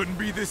 Couldn't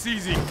be this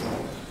easy.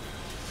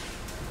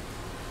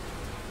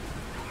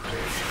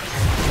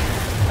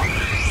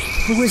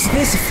 Who is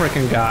this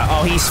frickin' guy?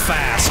 Oh, he's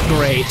fast.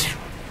 Great.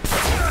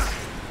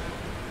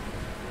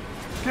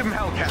 Give him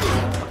hell, Cap.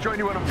 I'll join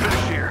you when I'm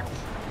finished here.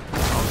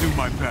 I'll do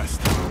my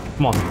best.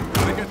 Come on.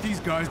 Gotta get these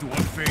guys to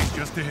unfazed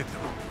just to hit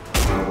them.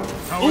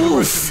 How are the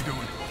rest of you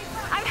doing?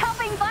 I'm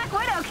helping Black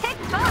Widow kick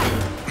butt.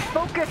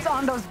 Focus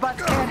on those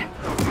butts, kid.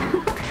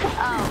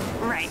 Oh,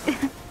 right.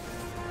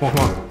 Come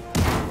on.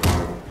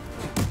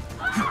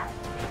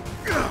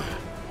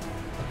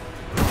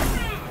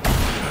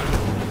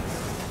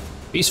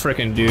 These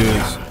frickin'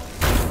 dudes.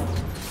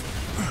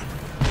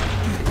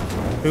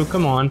 Dude,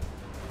 come on.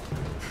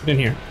 Get in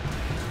here.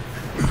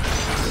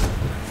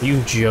 Are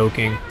you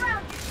joking?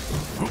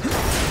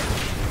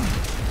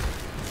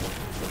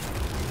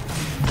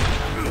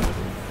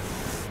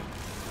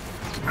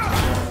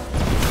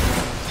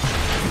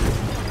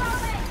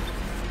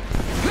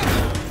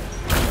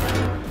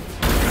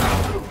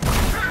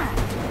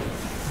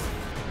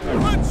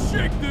 Let's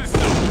shake this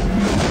up.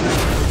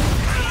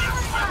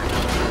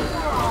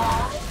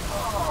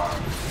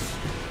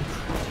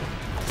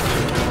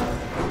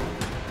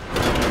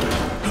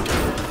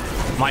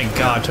 My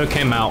god, took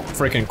him out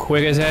freaking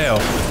quick as hell.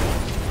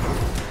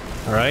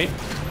 Alright.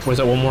 Was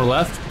that one more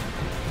left?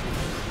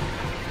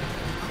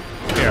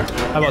 Here,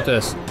 how about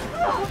this?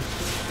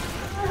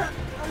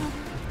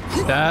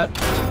 Like that.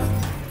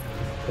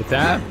 Like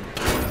that.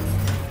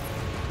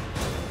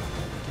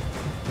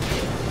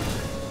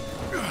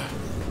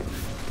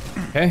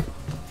 Okay.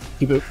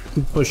 Keep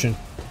pushing.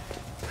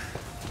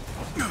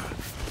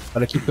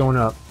 Gotta keep going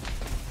up.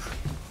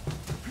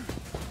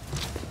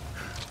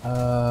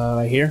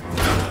 Right here.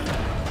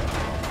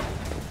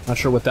 Not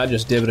sure what that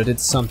just did, but it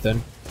did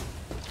something.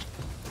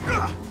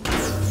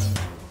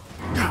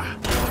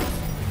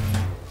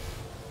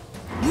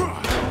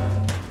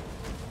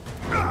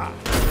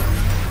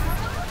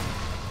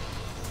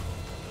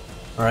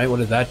 Alright, what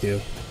did that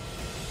do?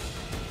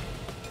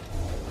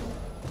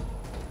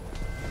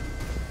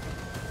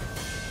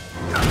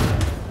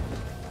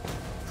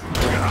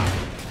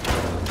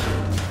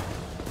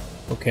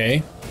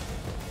 Okay.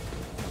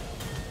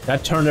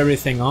 That turned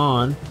everything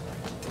on.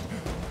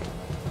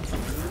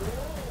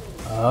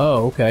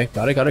 Oh, okay.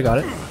 Got it.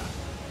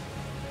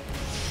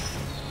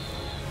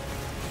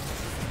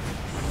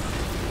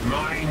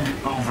 Mind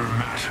over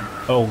matter.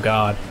 Oh,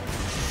 God.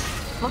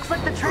 Looks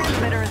like the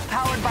transmitter is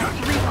powered by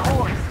 3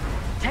 cores.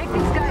 Take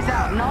these guys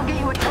out, and I'll get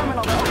you a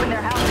terminal to open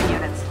their housing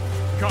units.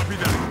 Copy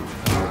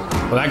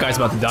that. Well, that guy's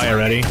about to die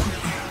already.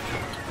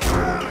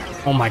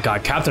 Oh my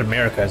god, Captain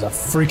America is a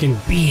freaking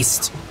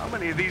beast. How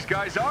many of these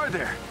guys are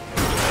there?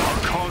 Our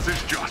cause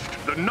is just.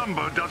 The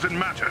number doesn't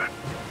matter.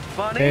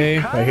 Funny, Okay,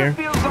 right kinda here.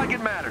 feels like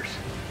it matters.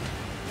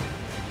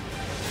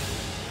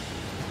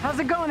 How's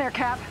it going there,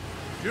 Cap?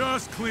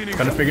 Just cleaning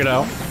Gotta up. figure it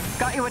out.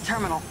 Got you a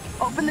terminal.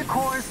 Open the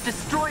cores,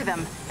 destroy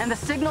them, and the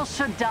signal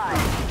should die.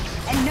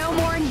 And no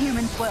more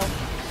Inhumans will.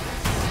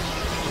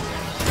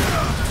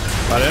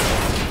 Got it.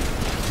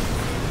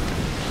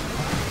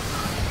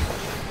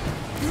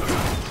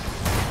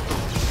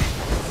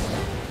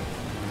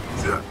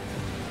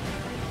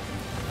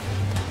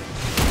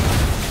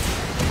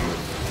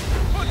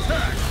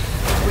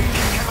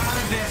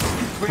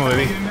 Come on,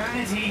 baby.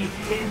 Humanity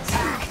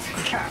intact,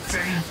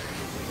 Captain.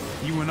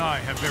 You and I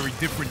have very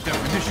different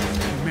definitions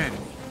of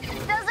humanity.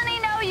 Doesn't he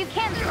know you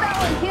can't spell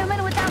a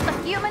human without the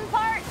human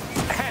part?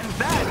 And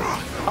that,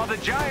 how the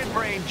giant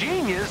brain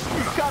genius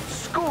got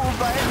schooled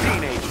by a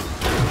teenager.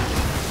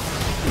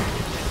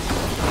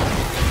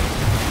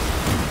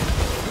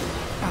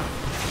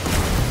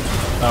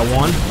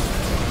 One.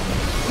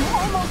 You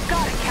almost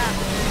got it,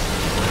 Captain.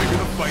 We're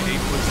gonna fight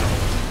aimless.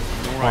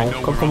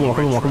 Oh,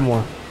 come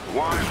more.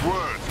 Wise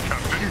words,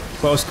 Captain.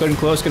 Close,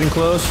 getting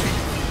close.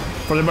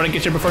 Before everybody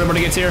gets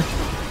here,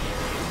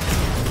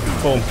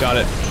 Boom, got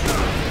it.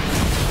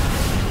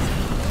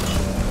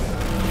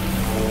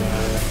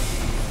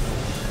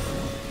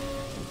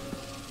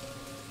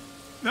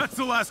 That's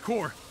the last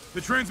core. The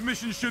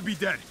transmission should be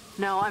dead.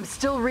 No, I'm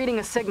still reading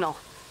a signal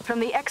from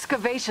the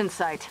excavation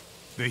site.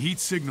 The heat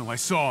signal I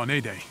saw on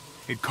A-Day,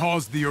 it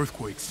caused the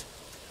earthquakes.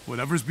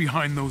 Whatever's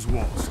behind those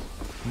walls,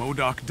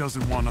 Modok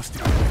doesn't want us to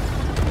get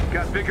it.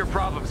 Got bigger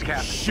problems,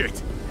 Captain.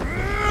 Shit!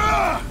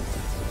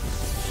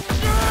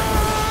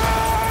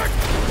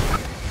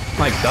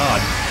 My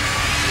God.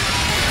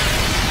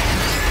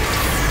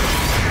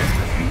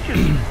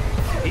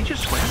 He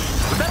just swear.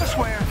 Was that a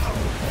swear?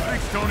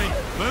 Thanks, Tony.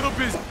 Little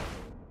busy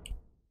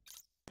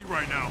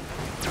right now.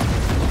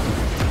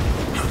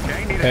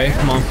 Okay,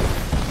 come on.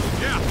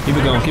 Yeah. Keep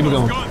it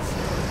going.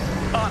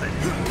 On it.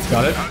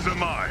 Got it. As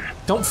am I.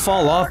 Don't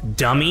fall off,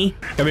 dummy.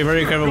 Gotta be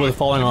very careful with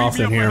falling off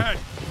in here.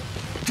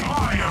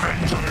 Die,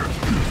 Avenger.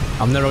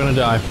 I'm never gonna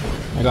die.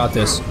 I got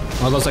this.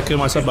 Unless I kill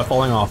myself by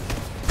falling off.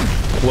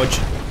 Which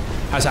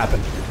has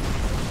happened.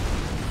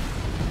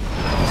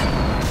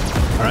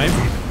 Alright.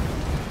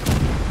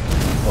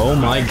 Oh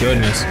my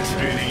goodness.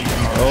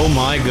 Oh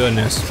my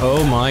goodness.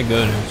 Oh my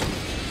goodness.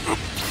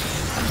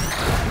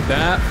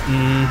 That,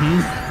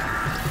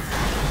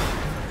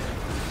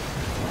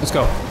 Let's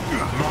go.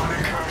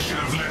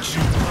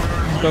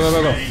 Go.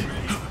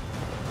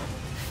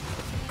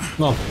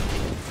 Come on.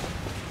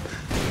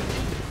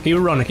 Keep it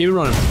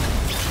running.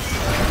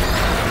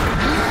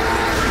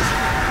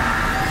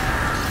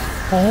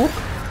 Hulk?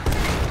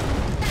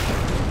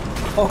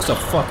 Hulk's a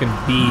fucking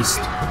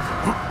beast.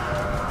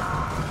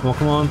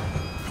 Come on.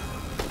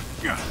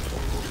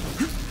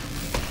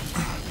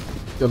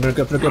 Go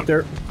up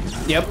there.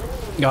 Yep,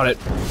 got it.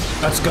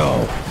 Let's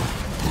go.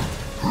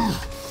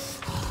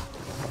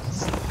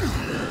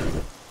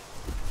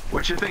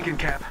 What you thinking,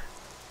 Cap?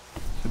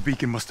 The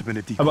beacon must have been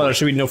a decoy. How about there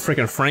should be no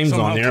freaking frames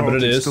Somehow on there, but it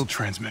Tarleton's is. still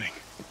transmitting.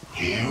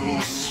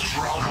 You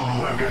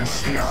struggle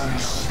against the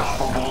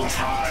unstoppable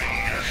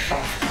tide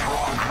of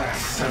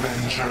progress,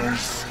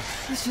 Avengers.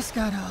 This just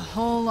got a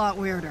whole lot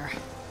weirder.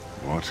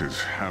 What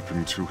has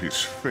happened to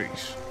his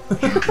face?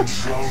 You can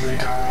slow me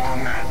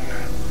down,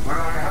 but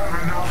I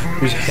have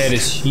enough His head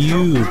is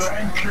huge. to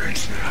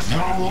blanket the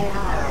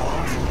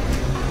world.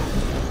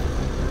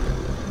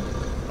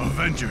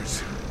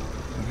 Avengers.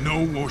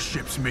 No more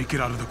ships make it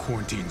out of the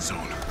quarantine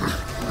zone.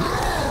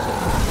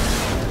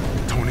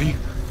 Tony,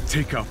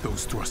 take out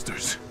those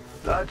thrusters.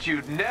 Thought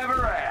you'd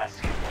never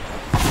ask.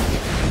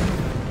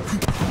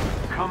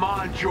 Come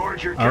on,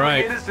 George, you're All killing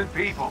right. innocent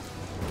people.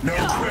 No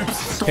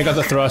quips. Take out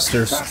the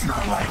thrusters. That's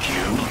not like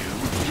you.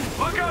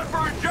 Look out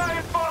for a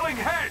giant falling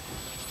head!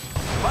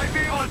 Might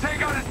be able to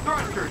take out his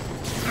thrusters.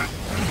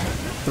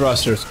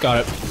 Thrusters,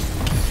 got it.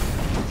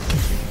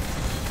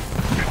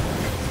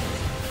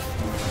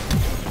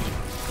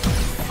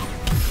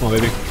 Come on,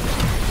 baby.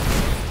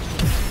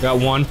 Got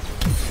one.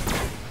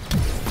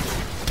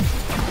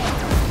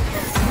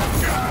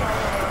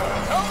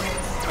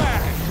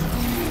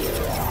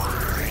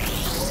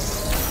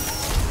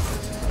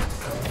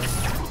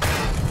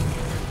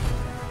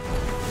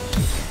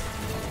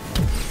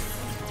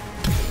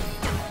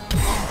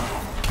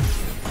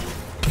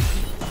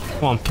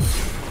 Come on.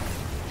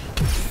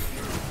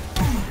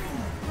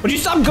 Would you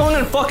stop going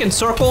in fucking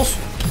circles?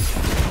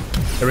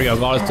 There we go,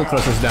 got his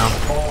thrusters down.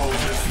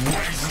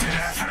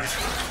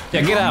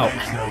 Yeah, get out.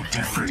 Make no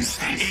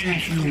difference.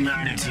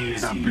 Inhumanity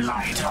is a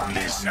blight on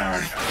this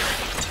earth.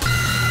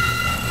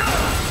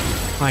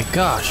 My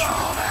gosh.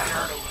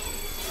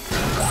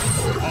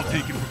 I'll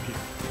take it from here.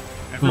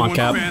 Come on,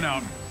 Cap. Fan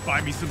out.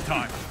 Buy me some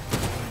time.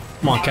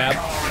 Come on, Cap.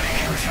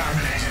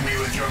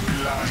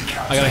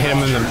 I gotta hit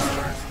him in the...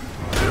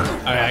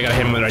 Alright, I gotta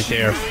hit him right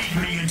there.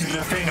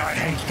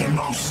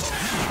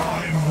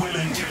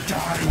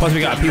 Plus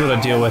we got people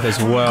to deal with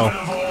as well.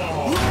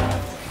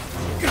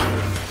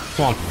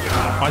 Come on.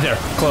 Right there.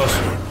 Close.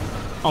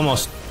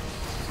 Almost.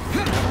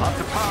 Lots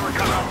of power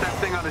coming off that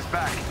thing on his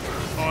back.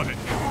 On it.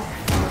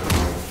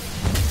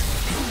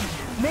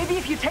 Maybe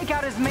if you take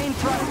out his main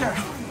thruster.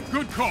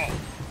 Good call.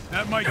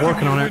 That might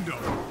Working on it.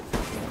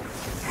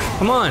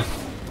 Come on.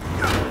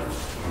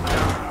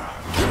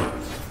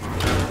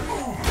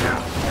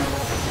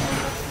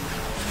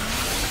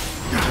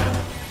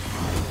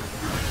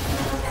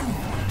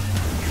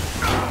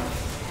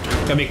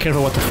 Gotta be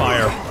careful with the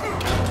fire.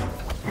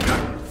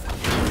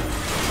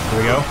 There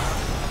we go.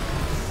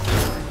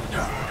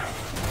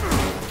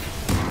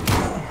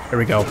 There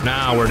we go.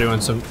 Now we're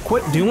doing some...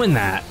 Quit doing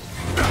that.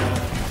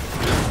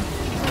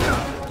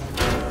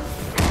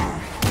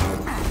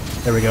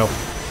 There we go.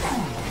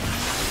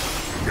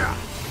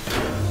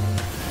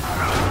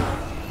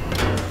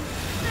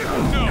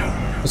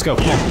 Let's go,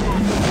 come on.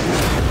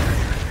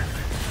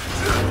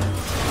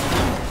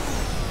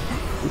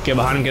 Get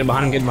behind him, get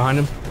behind him, get behind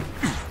him.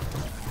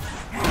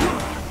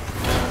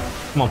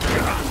 Come on.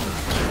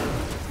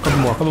 Couple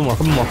more, couple more,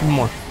 couple more, couple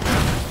more.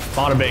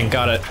 Bada bing,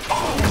 got it.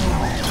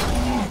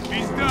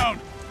 He's down.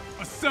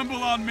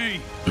 Assemble on me.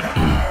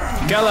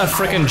 Got that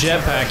frickin'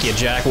 jetpack, you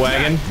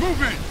jackwagon.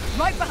 Move it.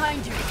 Right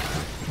behind you.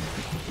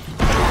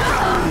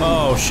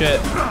 Oh,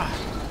 shit.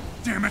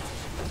 Damn it.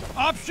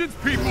 Options,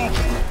 people.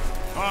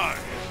 Aye.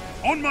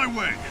 On my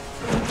way.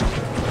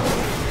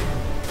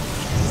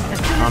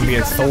 I'm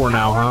being Thor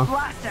now,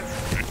 huh?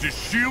 And his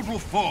shield will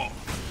fall.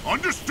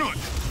 Understood.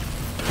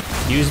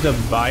 Use the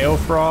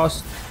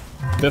Bifrost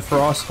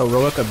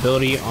heroic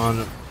ability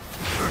on...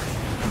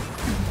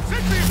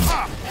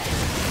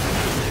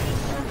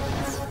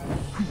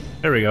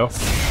 There we go.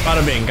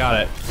 Bada bing, got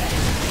it.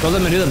 Don't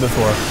let me do that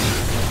before.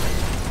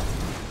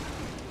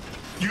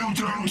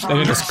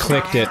 I just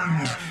clicked it.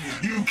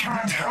 You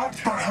can't help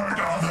but hurt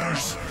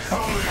others.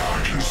 Only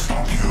I can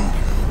stop you.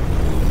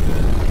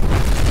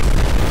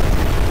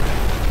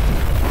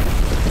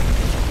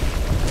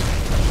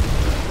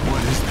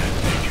 What is that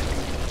thing?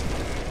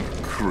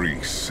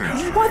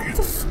 What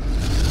the f-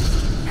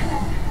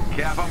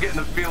 Cap, I'm getting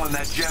the feeling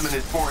that gem in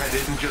his forehead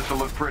isn't just to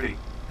look pretty.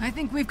 I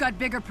think we've got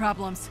bigger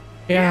problems.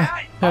 Yeah,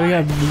 we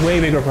have way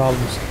bigger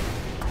problems.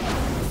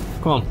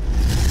 Come on.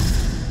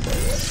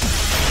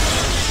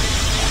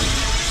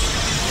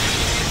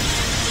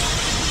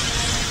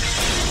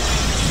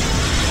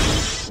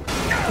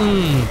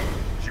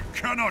 You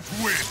cannot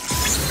win.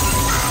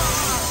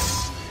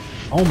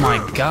 Oh my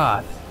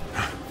god.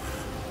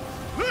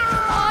 Come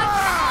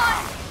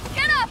on!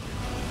 Get up!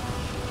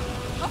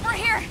 Over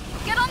here!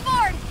 Get on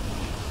board!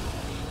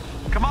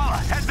 Kamala,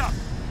 heads up!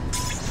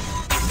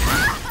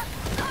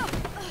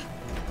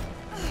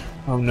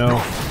 Oh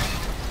no.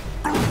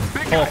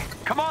 Big guy,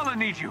 Kamala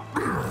needs you.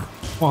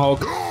 Come on,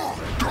 Hulk.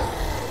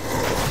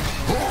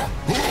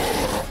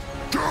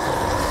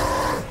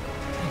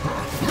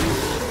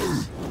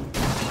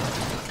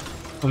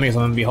 Let me guess,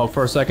 I'm gonna be Hulk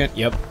for a second.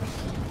 Yep.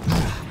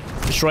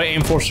 Destroy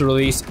aim force to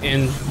release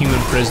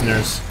inhuman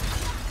prisoners.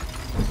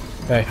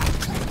 Okay.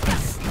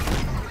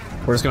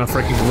 We're just gonna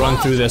freaking run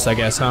through this, I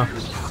guess, huh?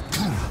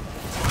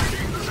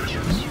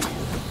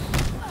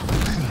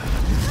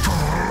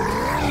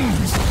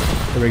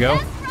 Here we go.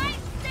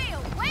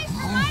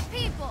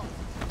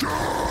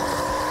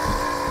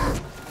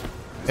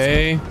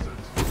 Okay.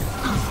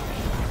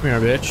 Come here,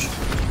 bitch.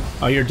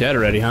 Oh, you're dead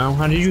already, huh?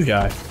 How did you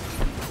die?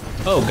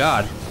 Oh,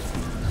 God.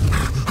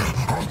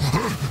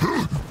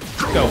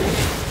 Go.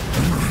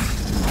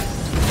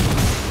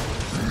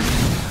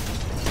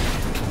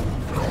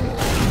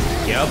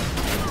 Yep.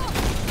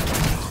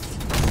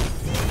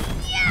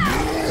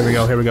 Here we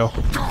go, here we go.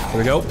 Here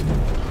we go.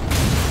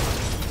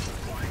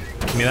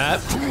 Give me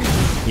that.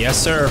 Yes,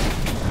 sir.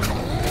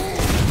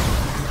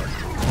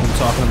 What I'm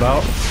talking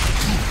about.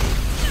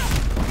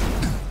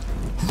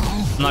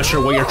 I'm not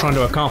sure what you're trying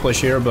to accomplish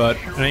here, but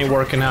it ain't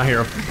working out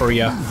here for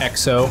ya,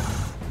 XO.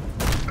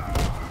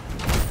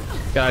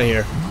 Get out of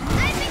here.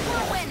 I think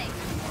we're winning.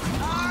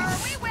 Are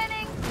we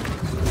winning?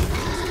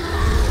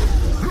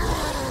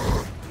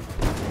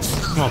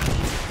 Come on.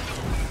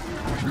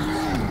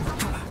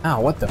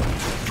 Ow, what the?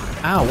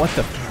 Ow, what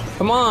the?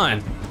 Come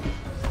on!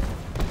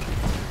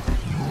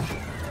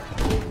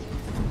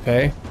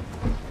 Okay.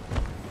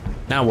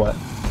 Now what?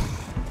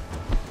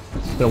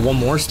 Is there one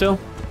more still?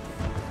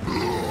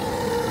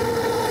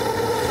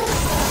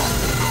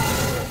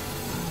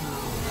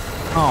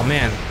 Oh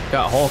man,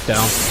 got Hulk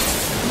down.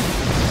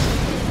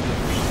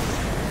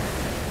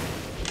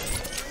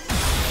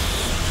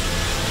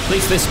 At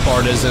least this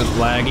part isn't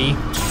laggy.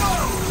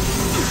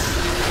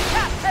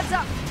 Heads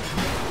up!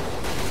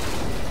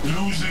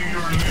 Losing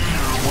your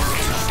leader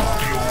worked to stop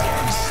you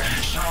once.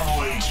 Shall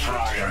we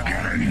try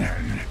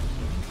again?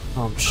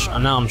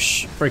 Now I'm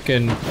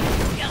freaking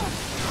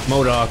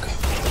Modok.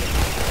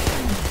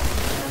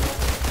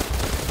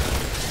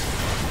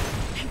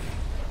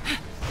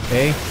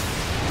 Okay.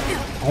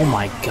 Oh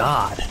my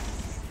god.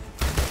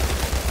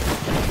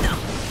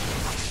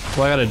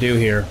 What I gotta do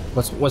here?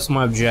 What's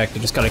my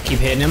objective? Just gotta keep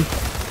hitting him?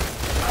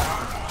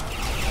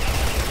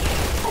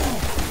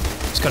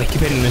 Just gotta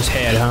keep hitting his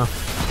head, huh?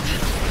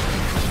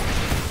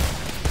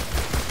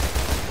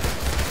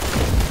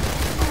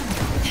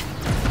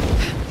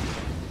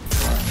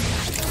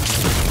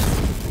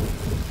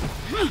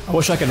 I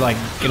wish I could like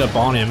get up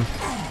on him,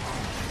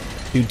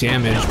 do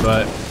damage,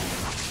 but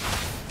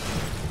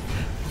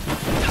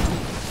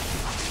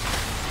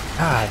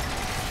God.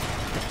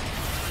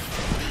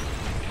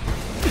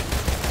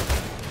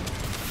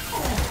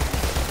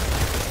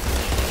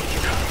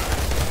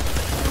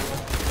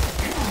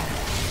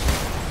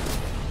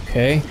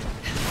 Okay.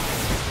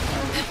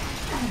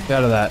 Get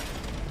out of that.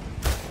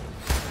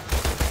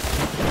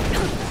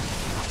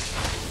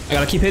 I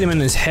gotta keep hitting him in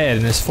his head,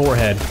 in his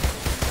forehead.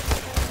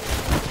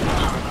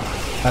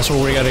 That's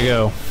where we gotta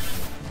go.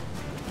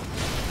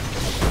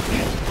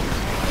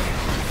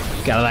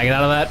 Get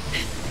out of that.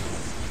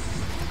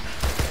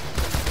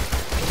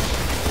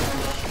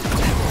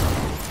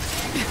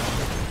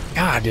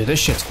 God, dude, this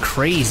shit's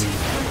crazy.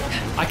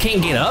 I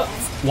can't get up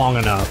long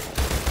enough.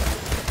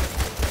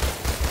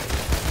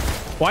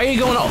 Why are you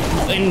going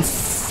in?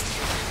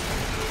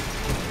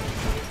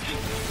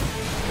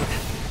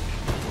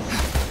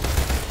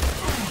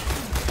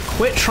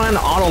 Quit trying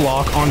to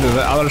auto-lock onto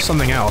the other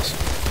something else.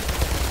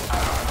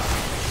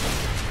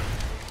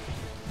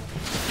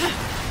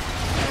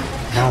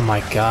 Oh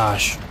my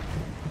gosh.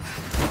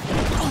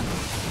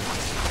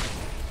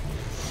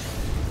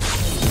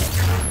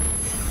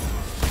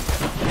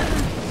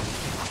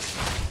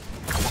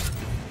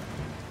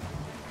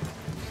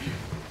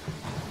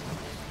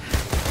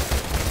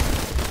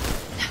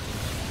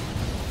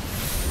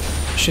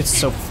 Shit's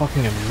so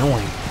fucking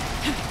annoying.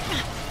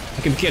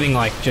 Like I'm getting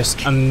like just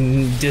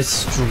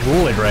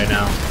destroyed right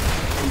now.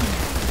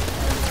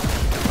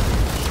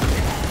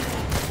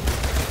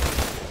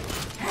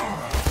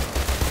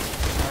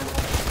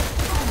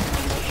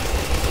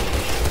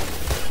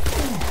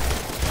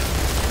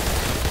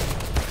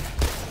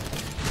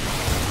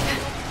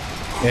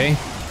 Okay.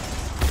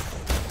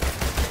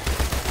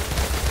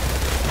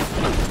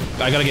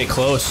 I gotta get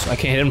close. I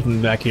can't hit him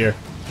from back here.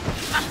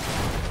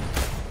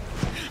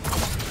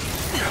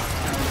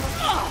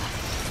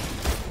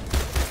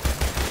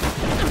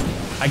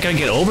 I gotta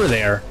get over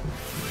there.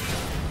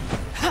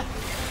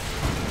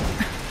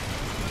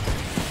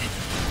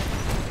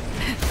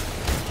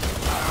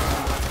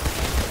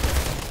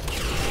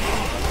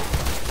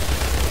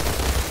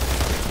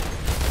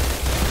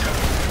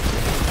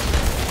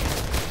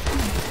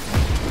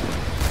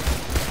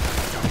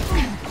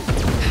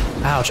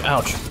 Ouch,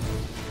 ouch.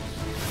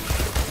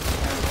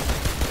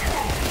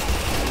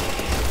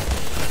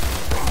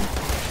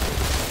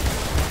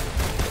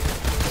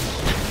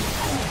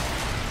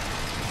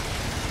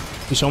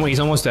 He's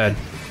almost dead.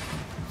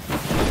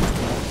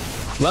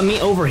 Let me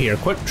over here.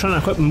 Quit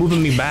trying to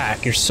moving me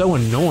back. You're so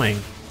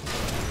annoying.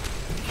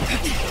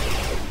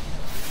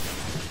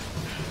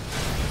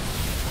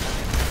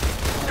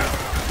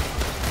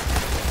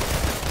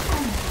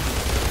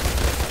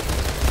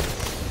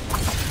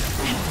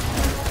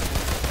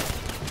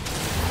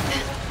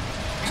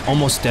 He's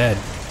almost dead.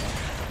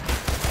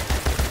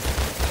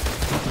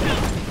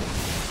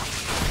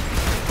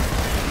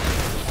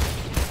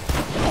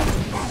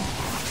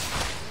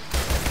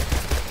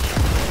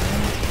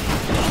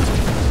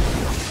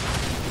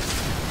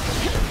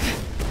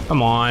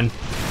 Come on.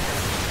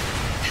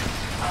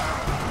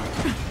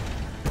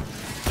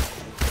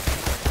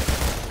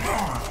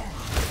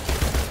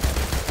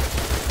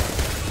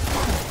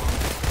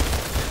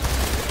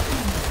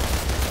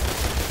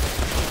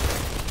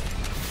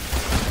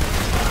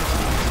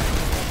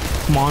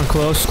 Come on,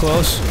 close,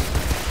 close.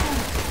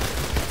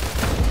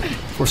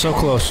 We're so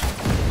close.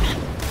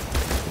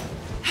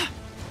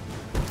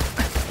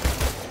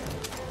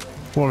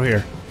 Come over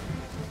here.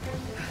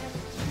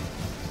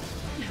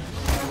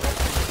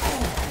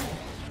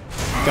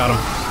 Got him.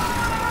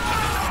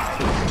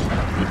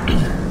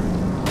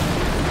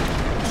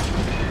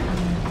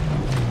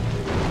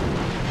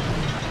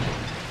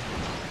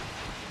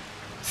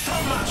 So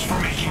much for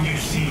making you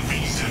see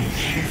reason.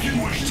 If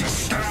you wish to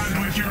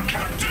stand with your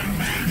captain,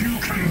 you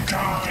can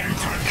die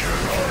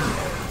together.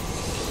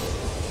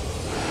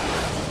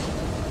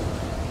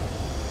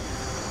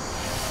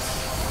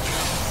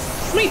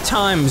 How many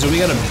times do we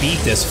gotta beat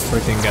this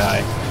freaking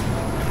guy?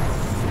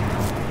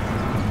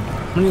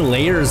 How many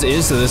layers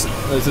is to this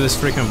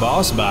freaking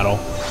boss battle?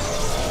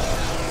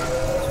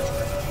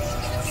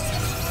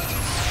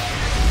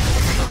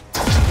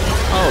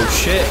 Oh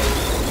shit.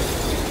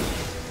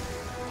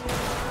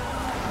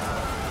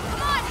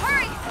 Come on,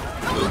 hurry!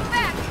 Don't look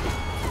back!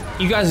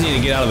 You guys need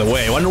to get out of the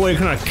way. I wonder why you're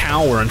kind of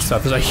cower and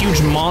stuff. There's a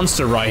huge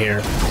monster right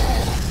here.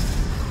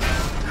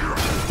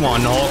 Come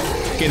on, Hulk.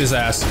 Get his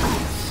ass.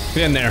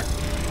 Get in there.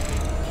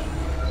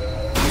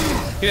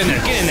 Get in there,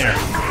 get in there.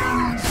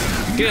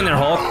 Get in there,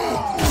 Hulk.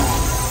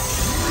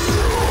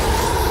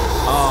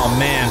 Oh,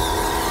 man.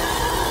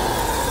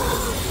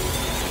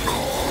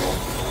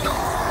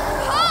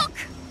 Hulk!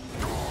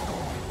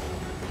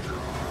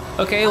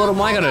 Okay, what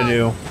am I gonna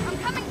do? I'm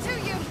coming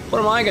to you. What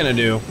am I gonna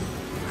do?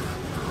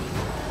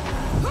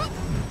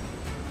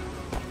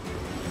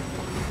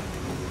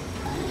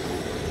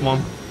 Come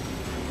on.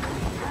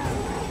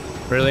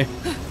 Really?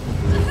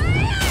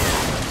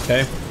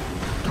 Okay.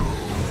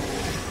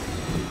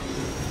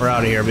 We're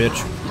out of here,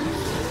 bitch.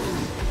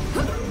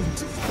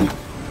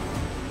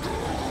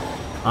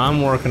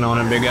 I'm working on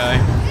it, big guy.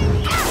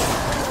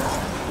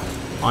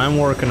 I'm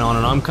working on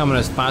it. I'm coming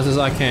as fast as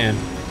I can.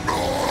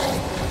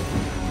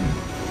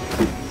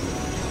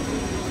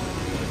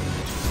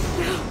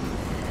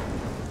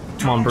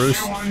 Come on,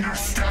 Bruce.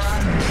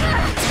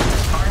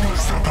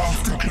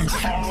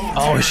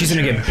 Oh, she's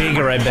gonna get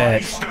bigger, I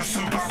bet.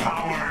 Instead,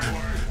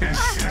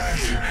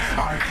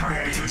 I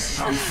created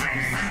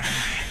something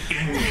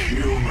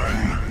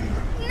inhuman.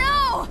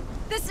 No!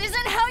 This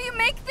isn't how you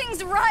make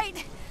things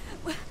right!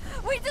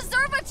 We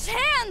deserve a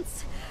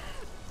chance!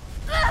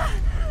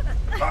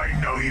 I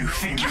know you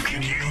think you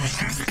can use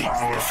this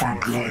power for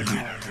good,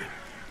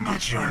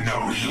 but you're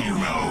no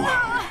hero.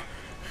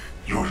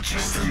 You're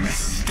just a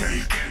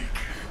mistake.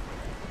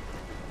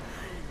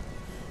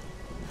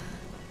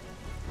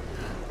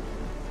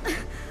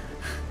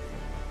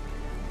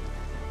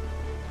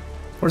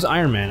 Where's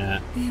Iron Man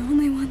at? The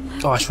only one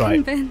left Oh, that's to right.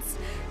 convince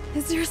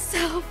is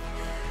yourself.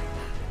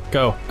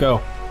 Go,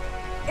 go.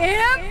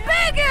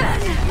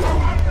 Embiggen!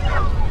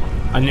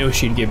 I knew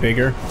she'd get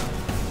bigger.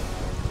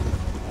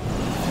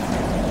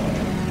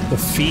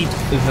 Defeat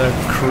the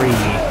Kree.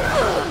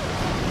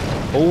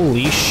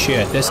 Holy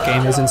shit, this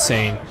game is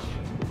insane.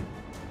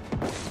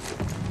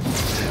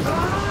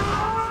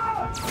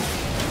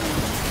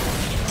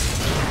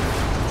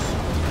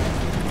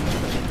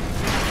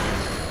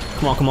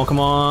 Come on, come on, come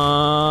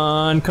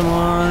on, come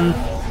on.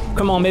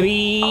 Come on,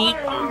 baby.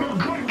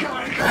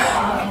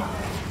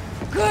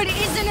 Good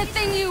isn't a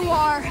thing you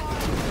are.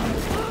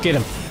 Get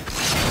him.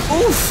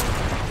 Oof.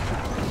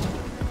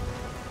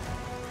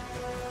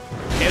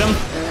 Hit him.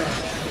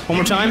 One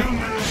more time.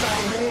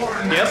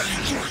 Yep.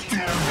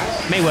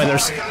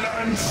 Mayweather's.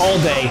 All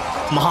day.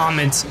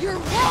 Muhammad's. You're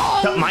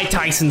wrong. Mike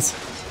Tyson's.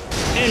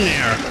 In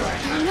there.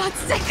 I'm not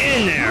sick.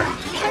 In there. I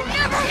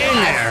never In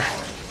was. there.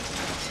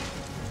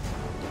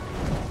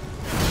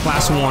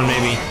 Last one,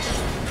 maybe.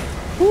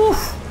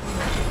 Woof.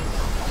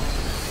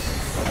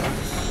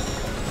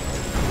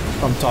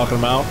 What I'm talking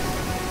about.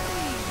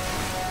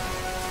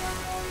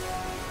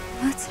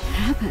 What's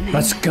happening?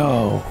 Let's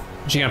go.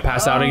 Is she gonna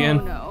pass out again?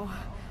 No.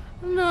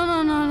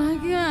 No, not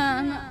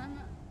again.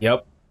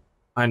 Yep.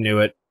 I knew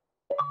it.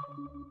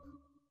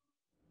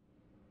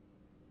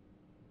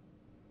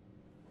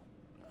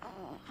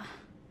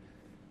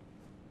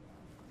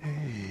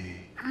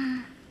 Hey.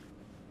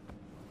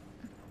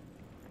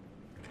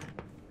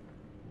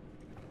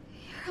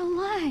 You're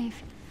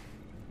alive.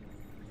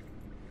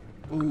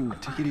 Ooh,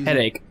 take it easy.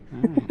 Headache.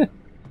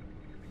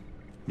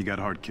 You got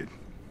hard, kid.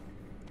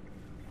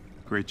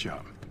 Great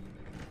job.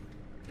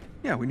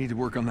 Yeah, we need to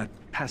work on that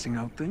passing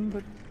out thing,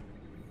 but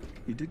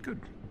you did good.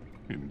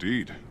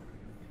 Indeed.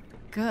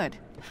 Good.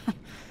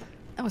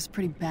 That was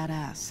pretty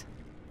badass.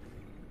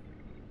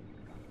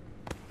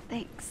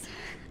 Thanks.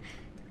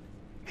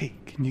 Hey,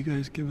 can you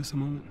guys give us a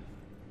moment?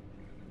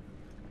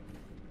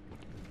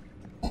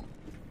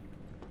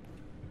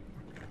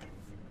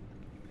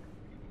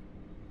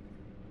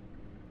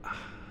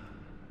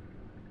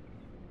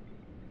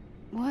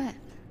 What?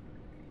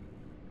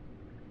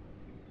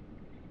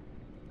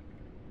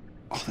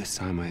 All this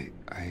time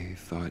I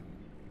thought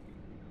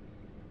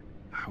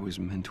I was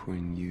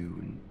mentoring you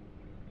and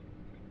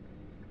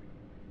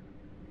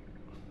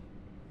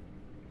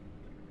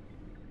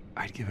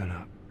I'd given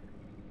up.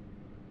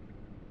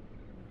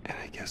 And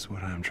I guess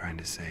what I'm trying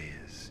to say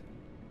is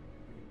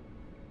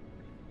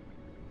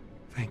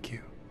thank you.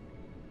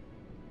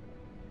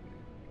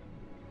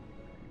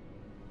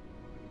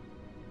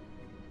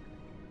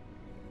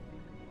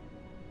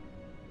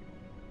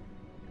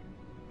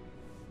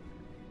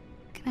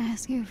 Can I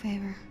ask you a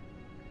favor?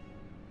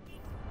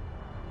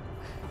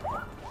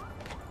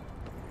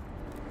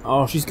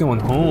 Oh, she's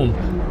going home.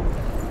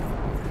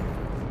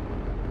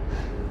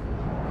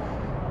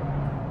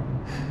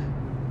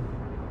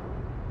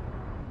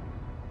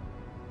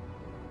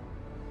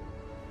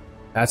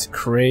 That's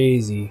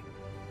crazy.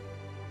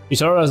 She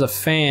started as a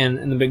fan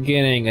in the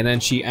beginning, and then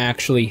she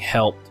actually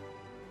helped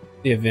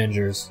the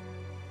Avengers.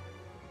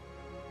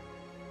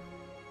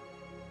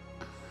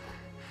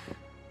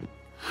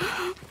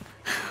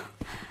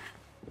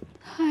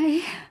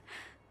 Hi.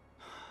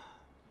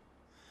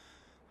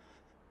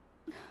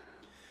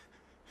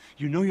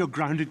 You know you're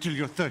grounded till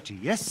you're 30,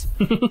 yes?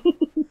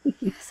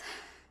 Yes.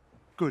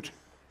 Good.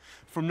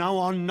 From now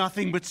on,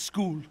 nothing but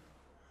school.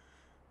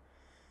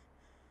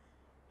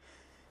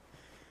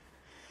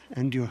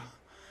 And your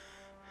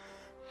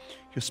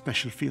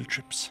special field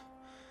trips.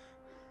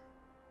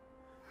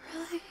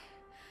 Really?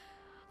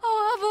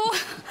 Oh,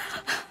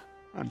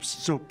 Abu. I'm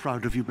so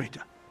proud of you,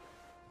 Beta.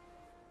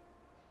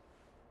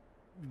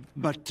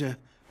 But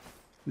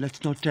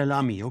let's not tell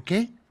Ami,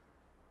 okay?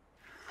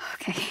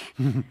 Okay.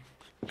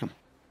 Come.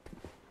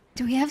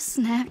 Do we have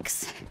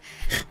snacks?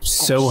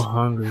 So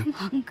hungry. I'm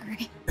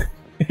hungry.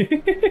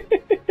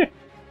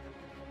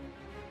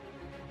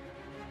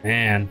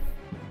 Man.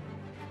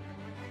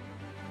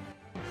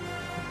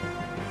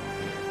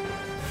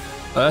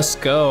 Let's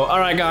go.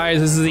 Alright guys,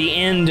 this is the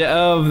end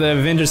of the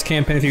Avengers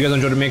campaign. If you guys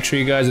enjoyed it, make sure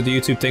you guys do the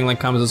YouTube thing, like,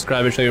 comment,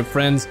 subscribe, and show your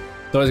friends.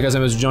 So as guys,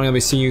 I'm Mr. Johnny. I'll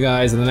be seeing you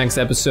guys in the next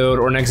episode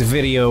or next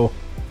video.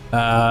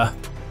 Good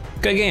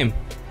game.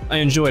 I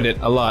enjoyed it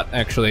a lot,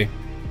 actually.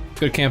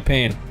 Good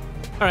campaign.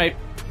 Alright,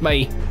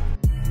 bye.